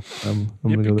 Because I'm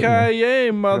gonna go there.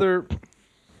 Yippee-ki-yay, mother.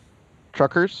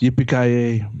 Truckers.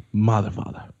 Yippee-ki-yay, mother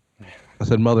father. I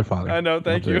said mother father. I know.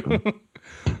 Thank you.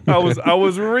 I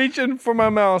was reaching for my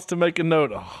mouse to make a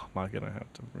note. Oh, am I gonna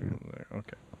have to bring it there?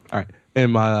 Okay. All right.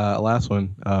 And my last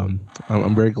one,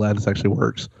 I'm very glad this actually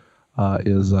works,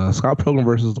 is Scott Pilgrim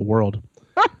versus the World,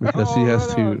 because he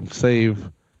has to save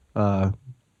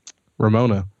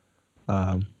Ramona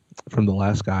from the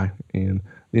last guy, and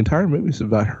the entire movie is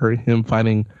about him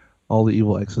fighting all the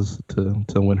evil exes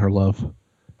to win her love,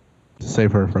 to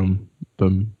save her from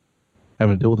having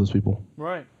to deal with those people.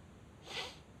 Right.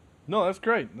 No, that's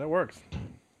great. That works.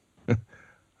 All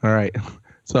right.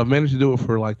 So I've managed to do it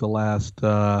for like the last 3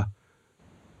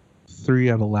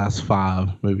 out of the last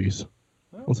 5 movies.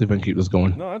 Let's see if I can keep this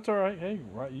going. No, that's all right. Hey,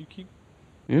 right, you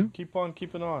keep on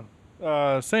keeping on.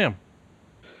 Sam.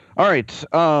 All right.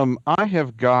 I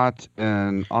have got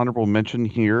an honorable mention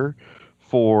here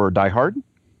for Die Hard.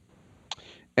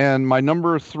 And my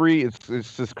number 3,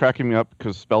 it's just cracking me up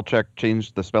because spell check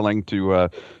changed the spelling to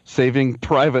Saving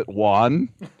Private Juan.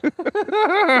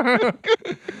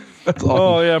 That's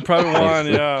Oh, yeah, Private Juan,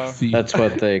 yeah. That's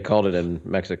what they called it in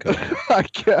Mexico. I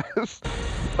guess.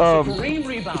 Supreme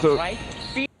rebound, right?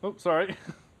 Oh, sorry.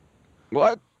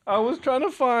 What? I was trying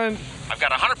to find... I've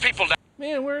got 100 people down.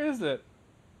 Man, where is it?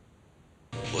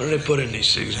 What do they put in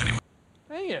these things anyway?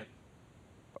 Dang it.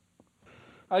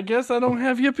 I guess I don't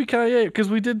have Yippee-ki-yay because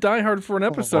we did Die Hard for an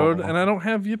episode, and I don't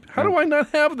have Yippee. How do I not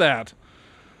have that?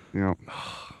 Yeah.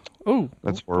 Oh,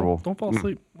 That's horrible. Don't fall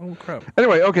asleep. Oh, crap.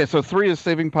 Anyway, okay, so 3 is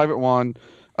Saving Private Juan.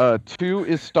 2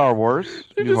 is Star Wars.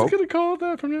 You're New just Hope. going to call it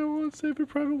that from now on, Saving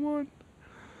Private Juan.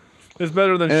 It's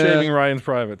better than And- Shaving Ryan's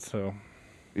Private, so.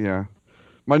 Yeah.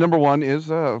 My number 1 is,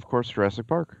 of course, Jurassic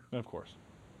Park. Of course.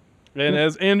 And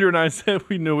as Andrew and I said,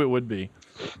 we knew it would be.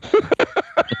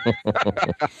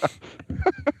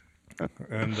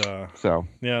 And So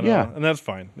yeah, no, yeah. and that's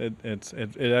fine. It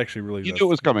actually really You does. knew it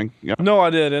was coming. Yeah. No, I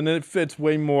did, and it fits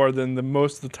way more than the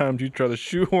most of the times you try to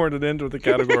shoehorn it into the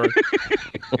category.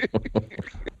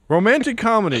 Romantic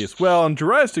comedies. Well, in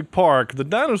Jurassic Park, the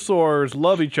dinosaurs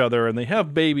love each other and they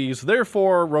have babies,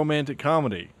 therefore romantic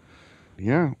comedy.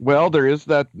 Yeah. Well, there is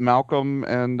that Malcolm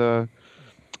and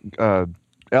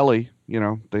Ellie. You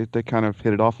know, they kind of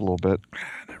hit it off a little bit.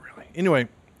 Not really. Anyway,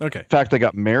 okay. In fact, they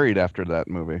got married after that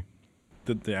movie.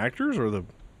 The actors or the...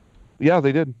 Yeah,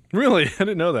 they did. Really? I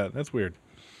didn't know that. That's weird.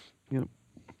 Yep.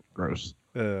 Gross.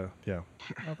 Yeah.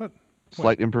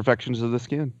 Slight imperfections of the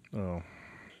skin. Oh.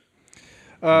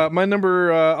 My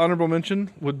number honorable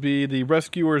mention would be The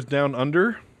Rescuers Down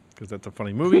Under, because that's a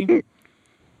funny movie.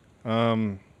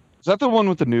 Is that the one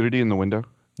with the nudity in the window?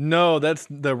 No, that's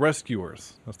The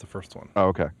Rescuers. That's the first one. Oh,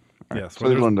 okay. All right. Yes. So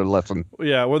they learned a lesson.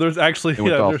 Yeah, well, there's actually It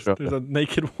went off there's a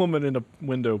naked woman in a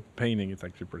window painting. It's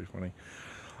actually pretty funny.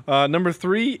 Number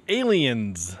 3,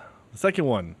 Aliens, the second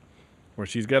one, where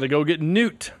she's got to go get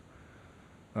Newt.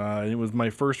 It was my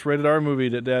first rated R movie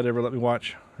that Dad ever let me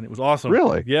watch, and it was awesome.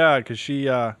 Really? Yeah, because she,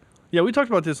 we talked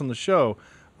about this on the show.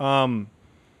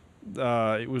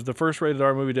 It was the first rated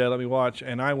R movie Dad let me watch,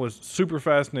 and I was super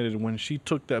fascinated when she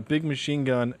took that big machine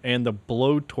gun and the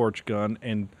blowtorch gun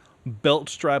and belt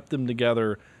strapped them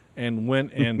together and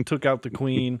went and took out the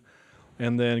queen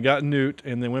and then got Newt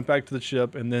and then went back to the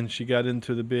ship, and then she got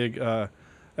into the big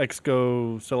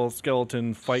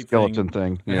exoskeleton fight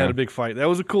thing. And had a big fight. That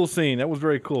was a cool scene. That was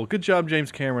very cool. Good job,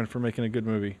 James Cameron, for making a good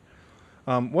movie.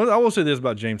 I will say this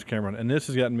about James Cameron, and this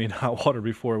has gotten me in hot water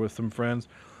before with some friends,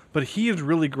 but he is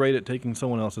really great at taking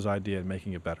someone else's idea and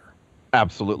making it better.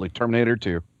 Absolutely. Terminator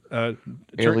 2.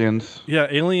 Aliens. Yeah,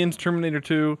 Aliens, Terminator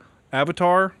 2,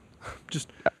 Avatar.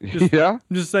 Yeah.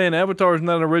 I'm just saying, Avatar is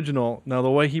not original. Now,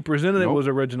 the way he presented it Nope. was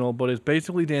original, but it's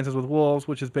basically Dances with Wolves,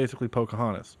 which is basically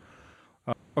Pocahontas.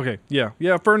 Okay, yeah,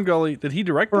 Fern Gully. Did he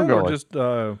direct Fern that or Gully. just?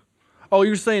 Oh,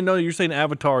 you're saying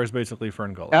Avatar is basically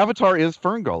Fern Gully. Avatar is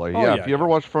Fern Gully. Oh, Yeah. yeah, If you ever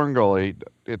watch Fern Gully,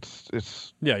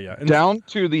 it's Yeah. And down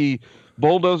to the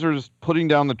bulldozers putting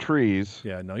down the trees.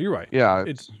 Yeah, no, you're right. Yeah.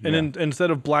 It's and then instead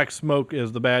of Black Smoke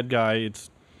as the bad guy, it's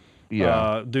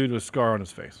dude with a scar on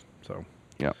his face. So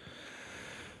yeah.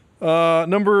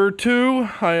 Number 2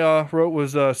 I wrote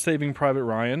was Saving Private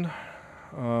Ryan,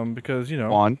 because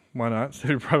Juan. Why not?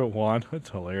 Saving Private Juan. That's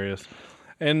hilarious.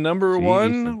 And number Si,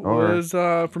 1 senor. was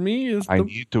for me is I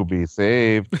need to be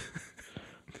saved.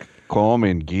 Come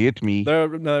and get me.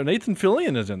 Nathan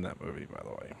Fillion is in that movie, by the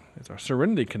way. It's our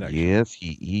Serenity Connection. Yes,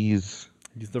 he is.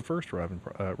 He's the first Raven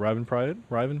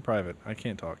Private. I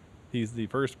can't talk. He's the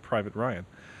first Private Ryan.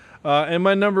 And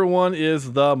my number 1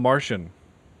 is The Martian.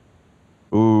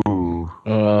 Ooh.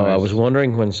 Oh Oh, I was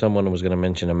wondering when someone was going to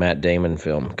mention a Matt Damon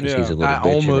film because he's a little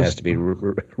bitch and has to be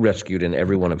rescued in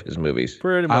every one of his movies.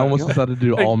 Pretty much. I almost decided to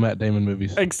do all Matt Damon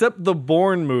movies. Except the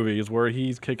Bourne movies where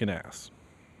he's kicking ass.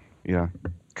 Yeah.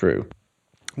 True.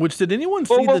 Which, did anyone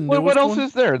see the newest what else one?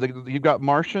 is there? You've got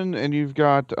Martian and you've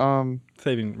got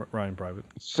Saving Ryan Private.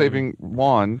 Saving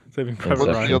Juan. Saving Private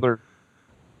What's Ryan. the other?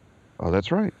 Oh,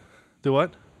 that's right. Do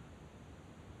what?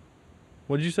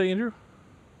 What did you say, Andrew?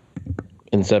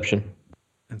 Inception.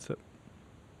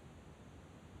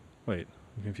 Wait,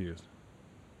 I'm confused.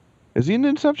 Is he in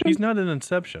Inception? He's not in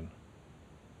Inception.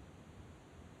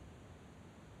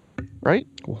 Right?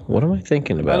 What am I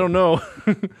thinking about? I don't know.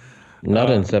 Not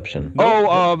Inception.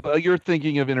 You're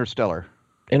thinking of Interstellar.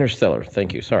 Interstellar.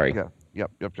 Thank you. Sorry. Yeah.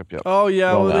 Yep. Oh,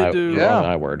 yeah, Wrong well, they I, do. Wrong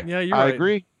I word. Yeah, you're I right.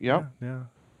 agree. Yep. Yeah.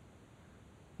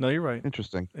 No, you're right.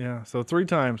 Interesting. Yeah, so 3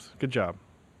 times. Good job.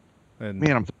 And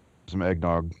Man, I'm some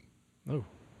eggnog. Oh,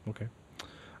 okay.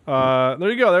 There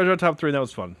you go. There's our top 3. That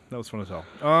was fun. That was fun as hell.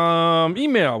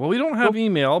 Email. Well, we don't have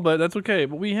email, but that's okay.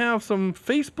 But we have some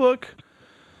Facebook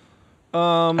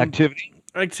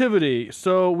activity.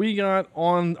 So we got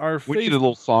on our We need a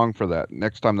little song for that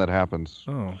next time that happens.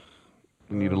 Oh.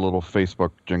 We need a little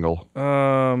Facebook jingle.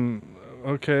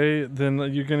 Okay, then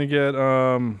you're gonna get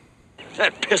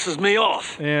That pisses me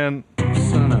off. And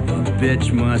son of a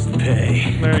bitch must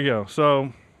pay. There you go.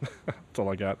 So that's all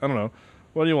I got. I don't know.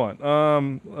 What do you want?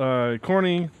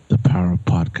 Corny. The power of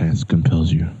podcast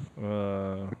compels you.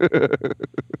 How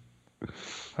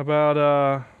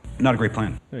about Not a great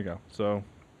plan. There you go. So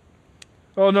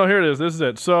oh no, here it is. This is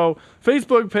it. So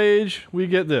Facebook page, we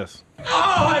get this. Oh,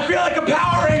 I feel like a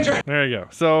Power Ranger. There you go.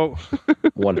 So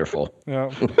wonderful.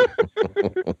 Yeah.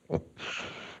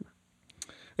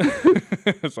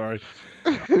 Sorry.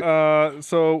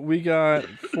 So we got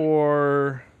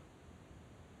for.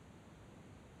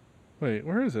 Wait,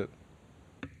 where is it?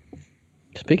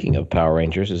 Speaking of Power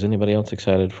Rangers, is anybody else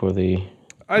excited for the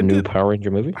new Power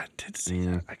Ranger movie? I did see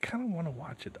that. I kind of want to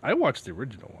watch it. I watched the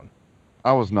original one.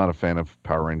 I was not a fan of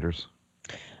Power Rangers.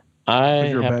 I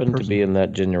happen to be in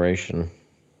that generation,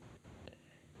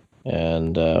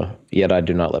 and yet I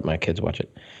do not let my kids watch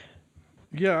it.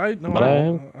 Yeah, But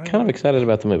I'm kind of excited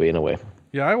about the movie in a way.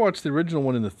 Yeah, I watched the original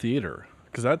one in the theater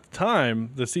because at the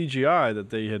time the CGI that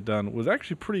they had done was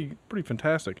actually pretty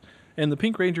fantastic, and the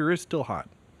Pink Ranger is still hot.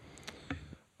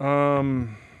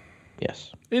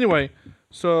 Yes. Anyway,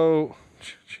 so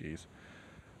jeez,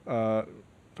 sorry,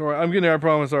 I'm getting there. I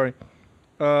promise. Sorry.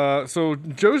 So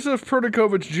Joseph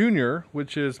Perdikovich Jr.,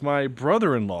 which is my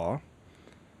brother-in-law,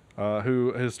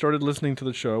 who has started listening to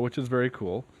the show, which is very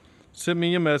cool, sent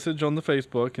me a message on the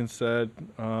Facebook and said,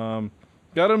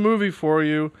 got a movie for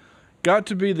you. Got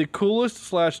to be the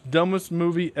coolest / dumbest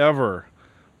movie ever.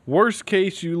 Worst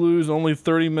case, you lose only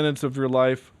 30 minutes of your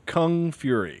life. Kung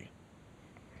Fury.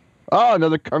 Oh,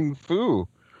 another Kung Fu.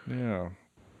 Yeah.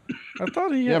 I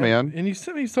thought he Yeah, had, man. And he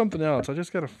sent me something else. I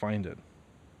just got to find it.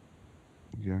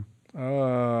 Yeah.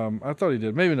 I thought he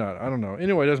did. Maybe not. I don't know.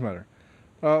 Anyway, it doesn't matter.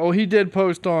 He did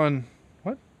post on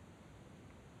what?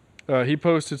 He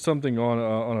posted something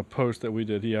on a post that we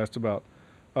did. He asked about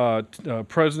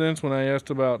presidents. When I asked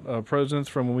about presidents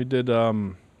from when we did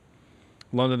London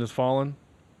Has Fallen.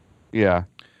 Yeah.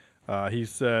 He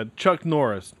said Chuck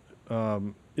Norris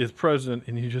is president,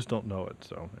 and you just don't know it.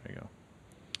 So there you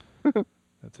go.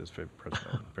 That's his favorite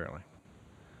president, apparently.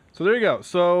 So there you go.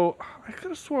 So I could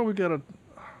have swore we got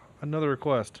another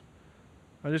request.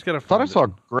 I just got to thought I saw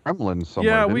Gremlins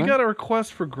somewhere. Yeah, we didn't got a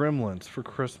request for Gremlins for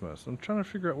Christmas. I'm trying to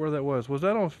figure out where that was. Was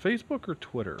that on Facebook or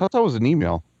Twitter? I thought that was an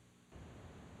email.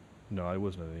 No, it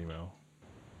wasn't an email.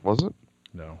 Was it?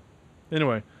 No.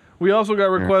 Anyway, we also got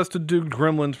requests to do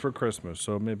Gremlins for Christmas,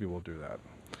 so maybe we'll do that.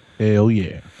 Hell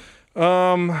yeah.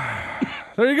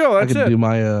 There you go. That's I could it. do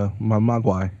my my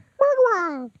Mogwai.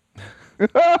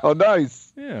 Oh,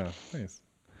 nice. Yeah, nice.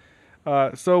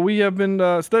 So we have been.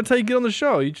 So that's how you get on the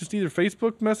show. You just either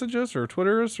Facebook message us or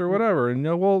Twitter us or whatever, and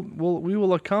we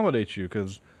will accommodate you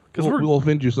because we'll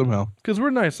offend you somehow. Because we're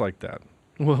nice like that.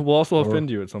 We'll also offend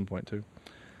you at some point too.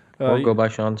 Or go by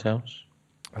Sean's house.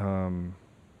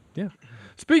 Yeah.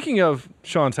 Speaking of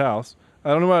Sean's house,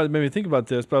 I don't know why it made me think about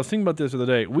this, but I was thinking about this the other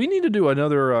day. We need to do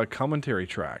another commentary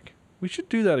track. We should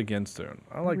do that again soon.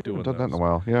 I like doing done that in those. a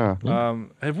while. Yeah.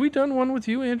 Have we done one with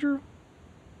you, Andrew?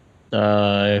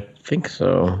 I think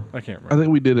so. I can't remember. I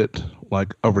think we did it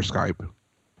like over Skype.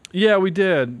 Yeah, we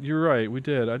did. You're right. We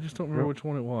did. I just don't remember which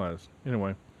one it was.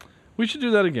 Anyway, we should do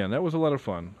that again. That was a lot of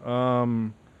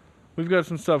fun. We've got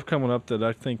some stuff coming up that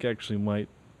I think actually might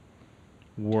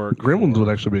work. Gremlins would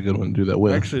actually be a good one to do that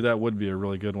with. Actually, that would be a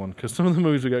really good one because some of the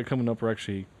movies we got coming up are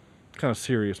actually kind of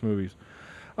serious movies.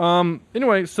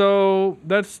 Anyway, so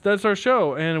that's our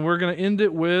show, and we're gonna end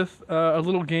it with a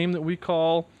little game that we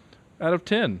call out of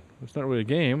 10. It's not really a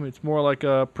game. It's more like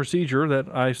a procedure that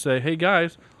I say, hey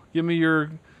guys, give me your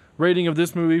rating of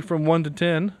this movie from 1 to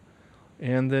 10,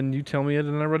 and then you tell me it,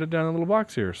 and I write it down in a little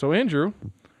box here. So Andrew,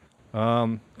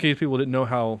 in case people didn't know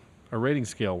how a rating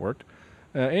scale worked,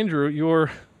 Andrew, your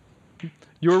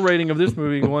rating of this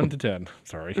movie 1 to 10.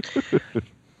 Sorry.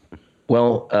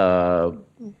 Well,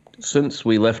 since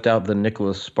we left out the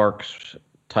Nicholas Sparks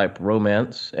type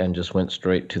romance and just went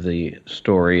straight to the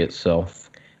story itself,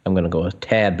 I'm going to go a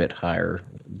tad bit higher,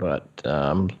 but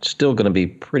I'm still going to be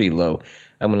pretty low.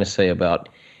 I'm going to say about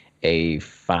a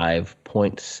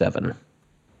 5.7.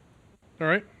 All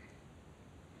right.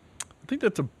 I think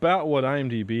that's about what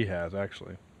IMDb has,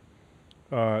 actually.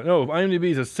 No,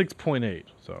 IMDb is a 6.8,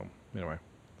 so anyway,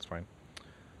 that's fine.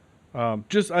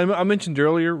 I mentioned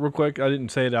earlier, real quick, I didn't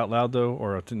say it out loud, though,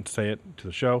 or I didn't say it to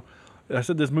the show. I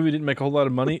said this movie didn't make a whole lot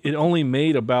of money. It only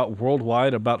made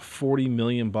worldwide about $40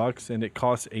 million, and it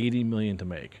cost $80 million to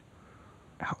make.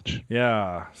 Ouch.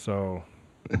 Yeah, so...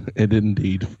 It did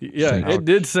indeed. Yeah, sink. it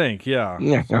did sink, yeah.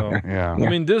 So, Yeah. I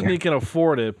mean, Disney can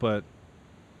afford it, but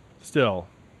still.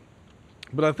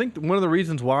 But I think one of the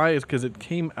reasons why is because it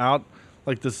came out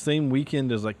like the same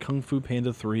weekend as like Kung Fu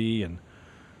Panda 3 and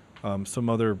some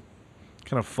other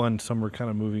kind of fun summer kind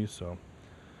of movies. So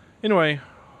anyway,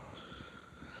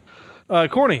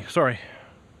 Corny, sorry.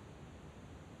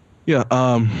 Yeah,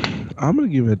 I'm gonna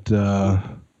give it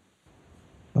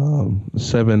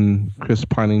 7 Chris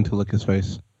pining to lick his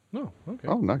face. Oh, okay.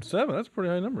 Oh, nice. 7. That's a pretty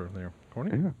high number there,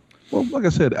 Corny. Yeah. Well, like I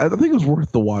said, I think it was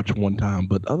worth the watch one time,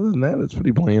 but other than that, it's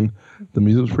pretty bland. The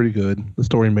music was pretty good. The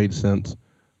story made sense.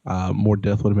 More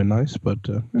death would have been nice, but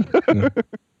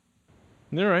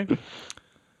All right.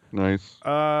 Nice.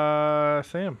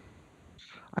 Sam.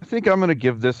 I think I'm going to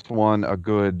give this one a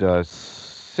good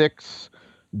 6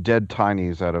 dead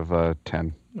tinies out of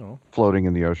 10. No. Floating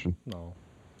in the ocean. No.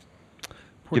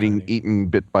 Getting eaten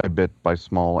bit by bit by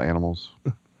small animals.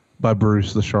 by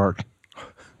Bruce the shark.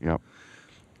 Yep.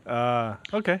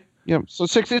 Okay. Yep. So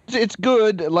 6. It's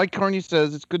good. Like Carney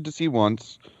says, it's good to see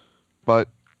once, but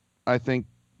I think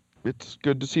it's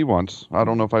good to see once. I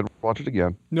don't know if I'd watch it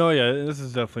again. No, yeah, this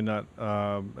is definitely not.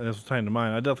 This was tying to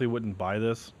mine. I definitely wouldn't buy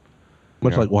this.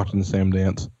 Much like watching Sam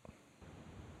dance.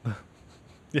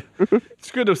 Yeah,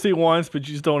 it's good to see once, but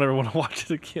you just don't ever want to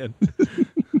watch it again.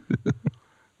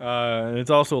 And it's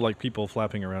also like people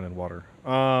flapping around in water.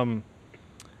 I'm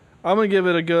gonna give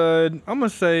it a good. I'm gonna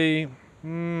say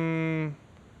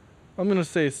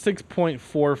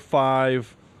 6.45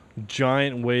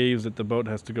 giant waves that the boat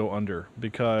has to go under,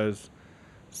 because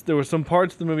there were some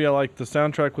parts of the movie I liked. The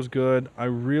soundtrack was good. I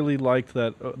really liked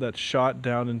that shot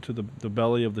down into the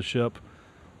belly of the ship.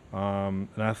 And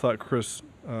I thought Chris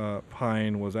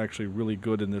Pine was actually really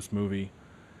good in this movie.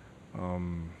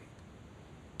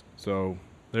 So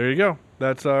there you go.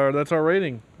 That's our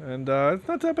rating, and it's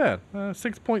not that bad.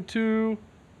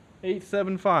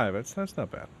 6.2875. That's not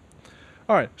bad.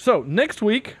 All right. So next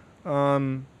week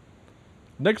is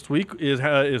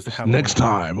Halloween. Next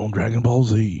time on Dragon Ball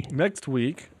Z. Next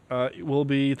week will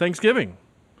be Thanksgiving,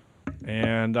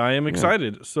 and I am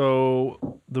excited.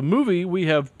 So the movie we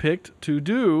have picked to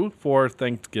do for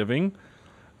Thanksgiving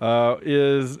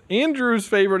is Andrew's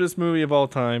favoriteest movie of all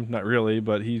time. Not really,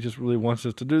 but he just really wants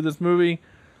us to do this movie,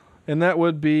 and that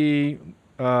would be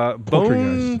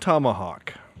Bone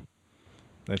Tomahawk.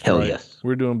 That's Hell right. yes.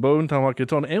 We're doing Bone Tomahawk.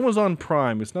 It's on Amazon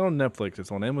Prime. It's not on Netflix.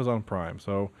 It's on Amazon Prime.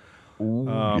 So you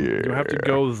have to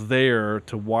go there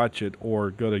to watch it, or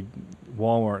go to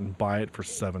Walmart and buy it for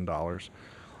 $7.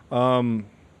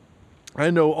 I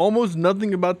know almost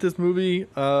nothing about this movie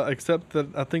except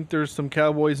that I think there's some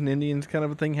cowboys and Indians kind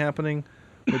of a thing happening,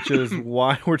 which is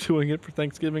why we're doing it for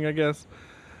Thanksgiving, I guess.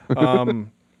 But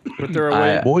there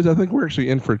are boys, I think we're actually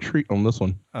in for a treat on this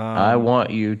one. I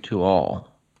want you to all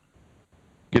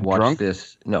get watch drunk.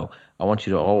 This. No, I want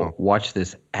you to all watch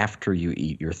this after you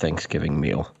eat your Thanksgiving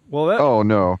meal. Well, that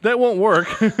that won't work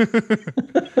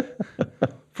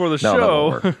for the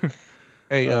show.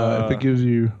 Hey, if it gives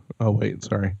you, oh wait,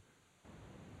 sorry.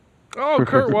 Oh,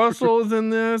 Kurt Russell is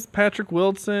in this. Patrick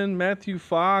Wilson, Matthew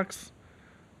Fox,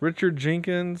 Richard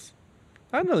Jenkins.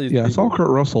 I know these. Yeah, I people. saw Kurt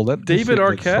Russell. That David just seems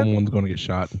like Arquette. someone's going to get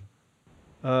shot.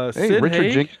 Hey, Sid Richard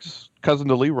Haig. Jenkins, cousin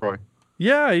to Leroy.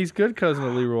 Yeah, he's good cousin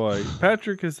of Leroy.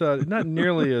 Patrick is not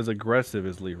nearly as aggressive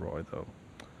as Leroy, though.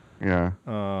 Yeah.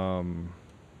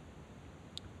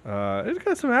 It's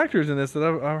got some actors in this that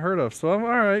I've heard of, so I'm all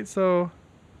right. So,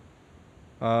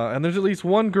 and there's at least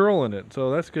one girl in it,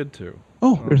 so that's good too.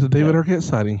 Oh, there's a David Arquette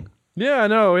sighting. Yeah, I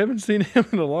know. We haven't seen him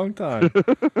in a long time.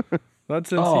 Not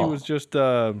since he was just.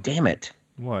 Damn it!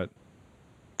 What?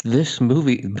 This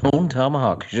movie, Bone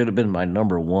Tomahawk, should have been my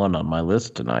number one on my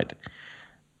list tonight.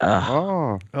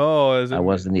 Oh, is it? I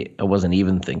wasn't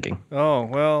even thinking. Oh,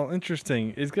 well,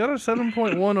 interesting. It's got a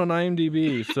 7.1 on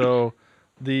IMDb, so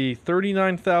the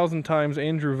 39,000 times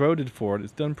Andrew voted for it,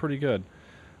 it's done pretty good.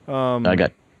 I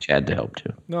got Chad to help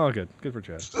too. No, good for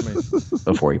Chad.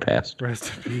 Before he passed.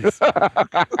 Rest in peace.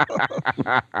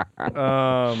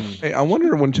 Hey, I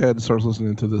wonder when Chad starts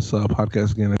listening to this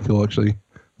podcast again, if he'll actually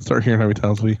start hearing how many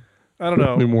times we. I don't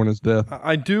know. Mourn his death.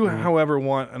 I do, however,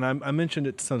 want, and I mentioned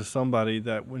it to somebody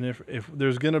that if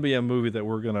there's going to be a movie that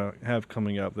we're going to have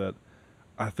coming up that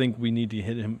I think we need to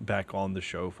hit him back on the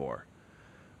show for.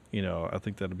 I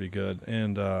think that'd be good.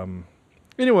 And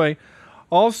anyway,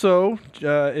 also,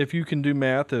 if you can do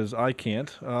math as I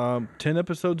can't, 10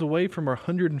 episodes away from our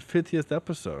 150th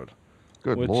episode.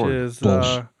 Good which Lord. Is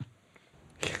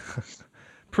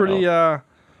pretty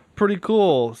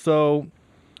cool. So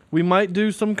we might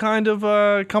do some kind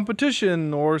of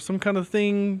competition or some kind of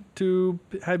thing to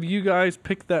have you guys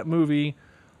pick that movie.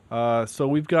 So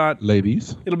we've got...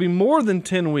 Ladies. It'll be more than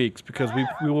 10 weeks because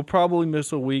we will probably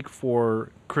miss a week for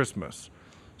Christmas.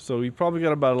 So we probably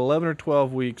got about 11 or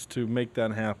 12 weeks to make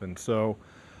that happen. So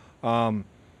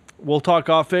we'll talk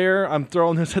off air. I'm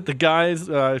throwing this at the guys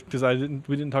because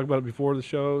we didn't talk about it before the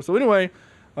show. So anyway,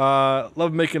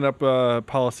 love making up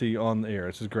policy on the air.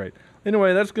 This is great.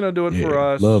 Anyway, that's going to do it for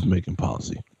us. Love making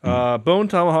policy. Bone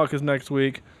Tomahawk is next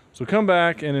week. So come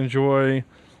back and enjoy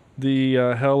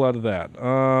the hell out of that.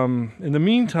 In the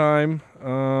meantime...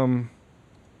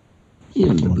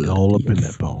 all up in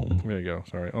that bone. There you go.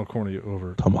 Sorry. I'll corner you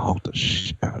over. Tomahawk the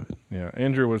shit out of it. Yeah.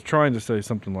 Andrew was trying to say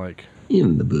something like...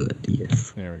 In the butt,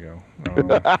 yes. There we go.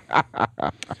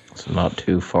 It's not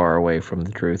too far away from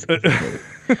the truth. Oh,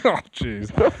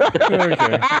 jeez.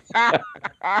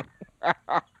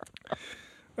 Okay.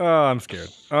 Oh, I'm scared.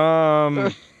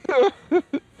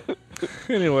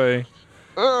 Anyway...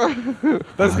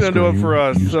 That's going to do it for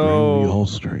us. So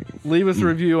leave us a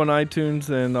review on iTunes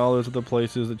and all those other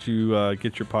places that you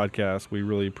get your podcasts. We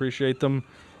really appreciate them.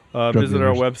 Visit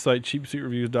our website,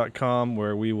 cheapseatreviews.com,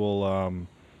 where we will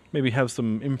maybe have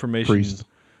some information. Priest.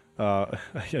 A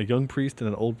young priest and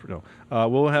an old... No.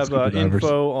 We'll have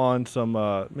info on some...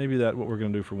 maybe what we're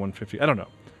going to do for 150. I don't know.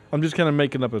 I'm just kind of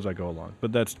making up as I go along.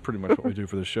 But that's pretty much what we do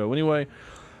for the show. Anyway,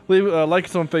 like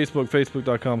us on Facebook,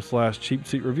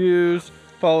 facebook.com/cheapseatreviews.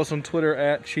 Follow us on Twitter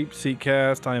at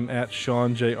CheapSeatCast. I am at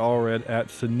Sean J. Allred at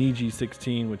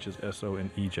Soneji16, which is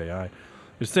SONEJI.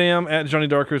 There's Sam at Johnny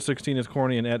Darker 16 is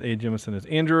Corny, and at A. Jemison is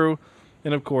Andrew.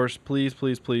 And of course, please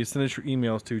send us your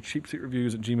emails to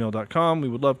cheapseatreviews@gmail.com. We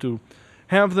would love to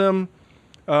have them.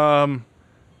 To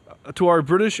our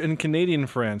British and Canadian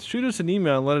friends, shoot us an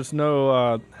email and let us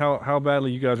know how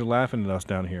badly you guys are laughing at us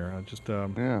down here.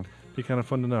 Be kind of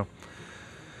fun to know.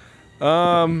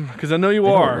 Because I know you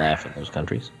are. Don't laugh in those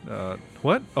countries.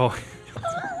 What? Oh.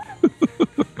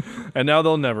 And now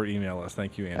they'll never email us.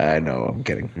 Thank you, Andy. I know. I'm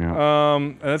kidding. Yeah.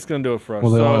 And that's going to do it for us.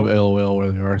 Well, they all have LOL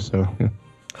where they are, so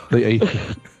yeah.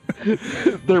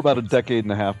 They're about a decade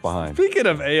and a half behind. Speaking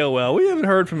of AOL, we haven't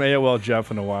heard from AOL Jeff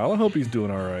in a while. I hope he's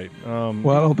doing all right.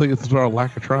 Well, I don't think it's our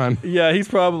lack of trying. Yeah, he's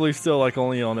probably still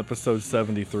only on episode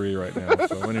 73 right now.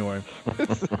 So anyway.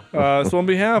 So on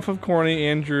behalf of Corny,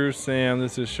 Andrew, Sam,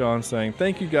 this is Sean saying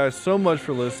thank you guys so much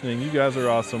for listening. You guys are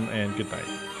awesome, and good night.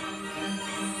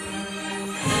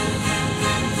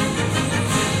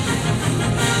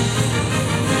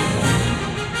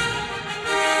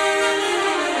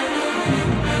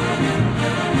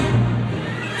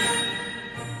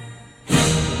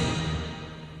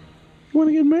 You want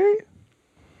to get married?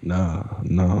 No,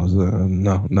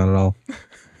 not at all.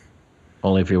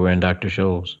 Only if you're wearing Dr.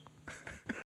 Scholl's.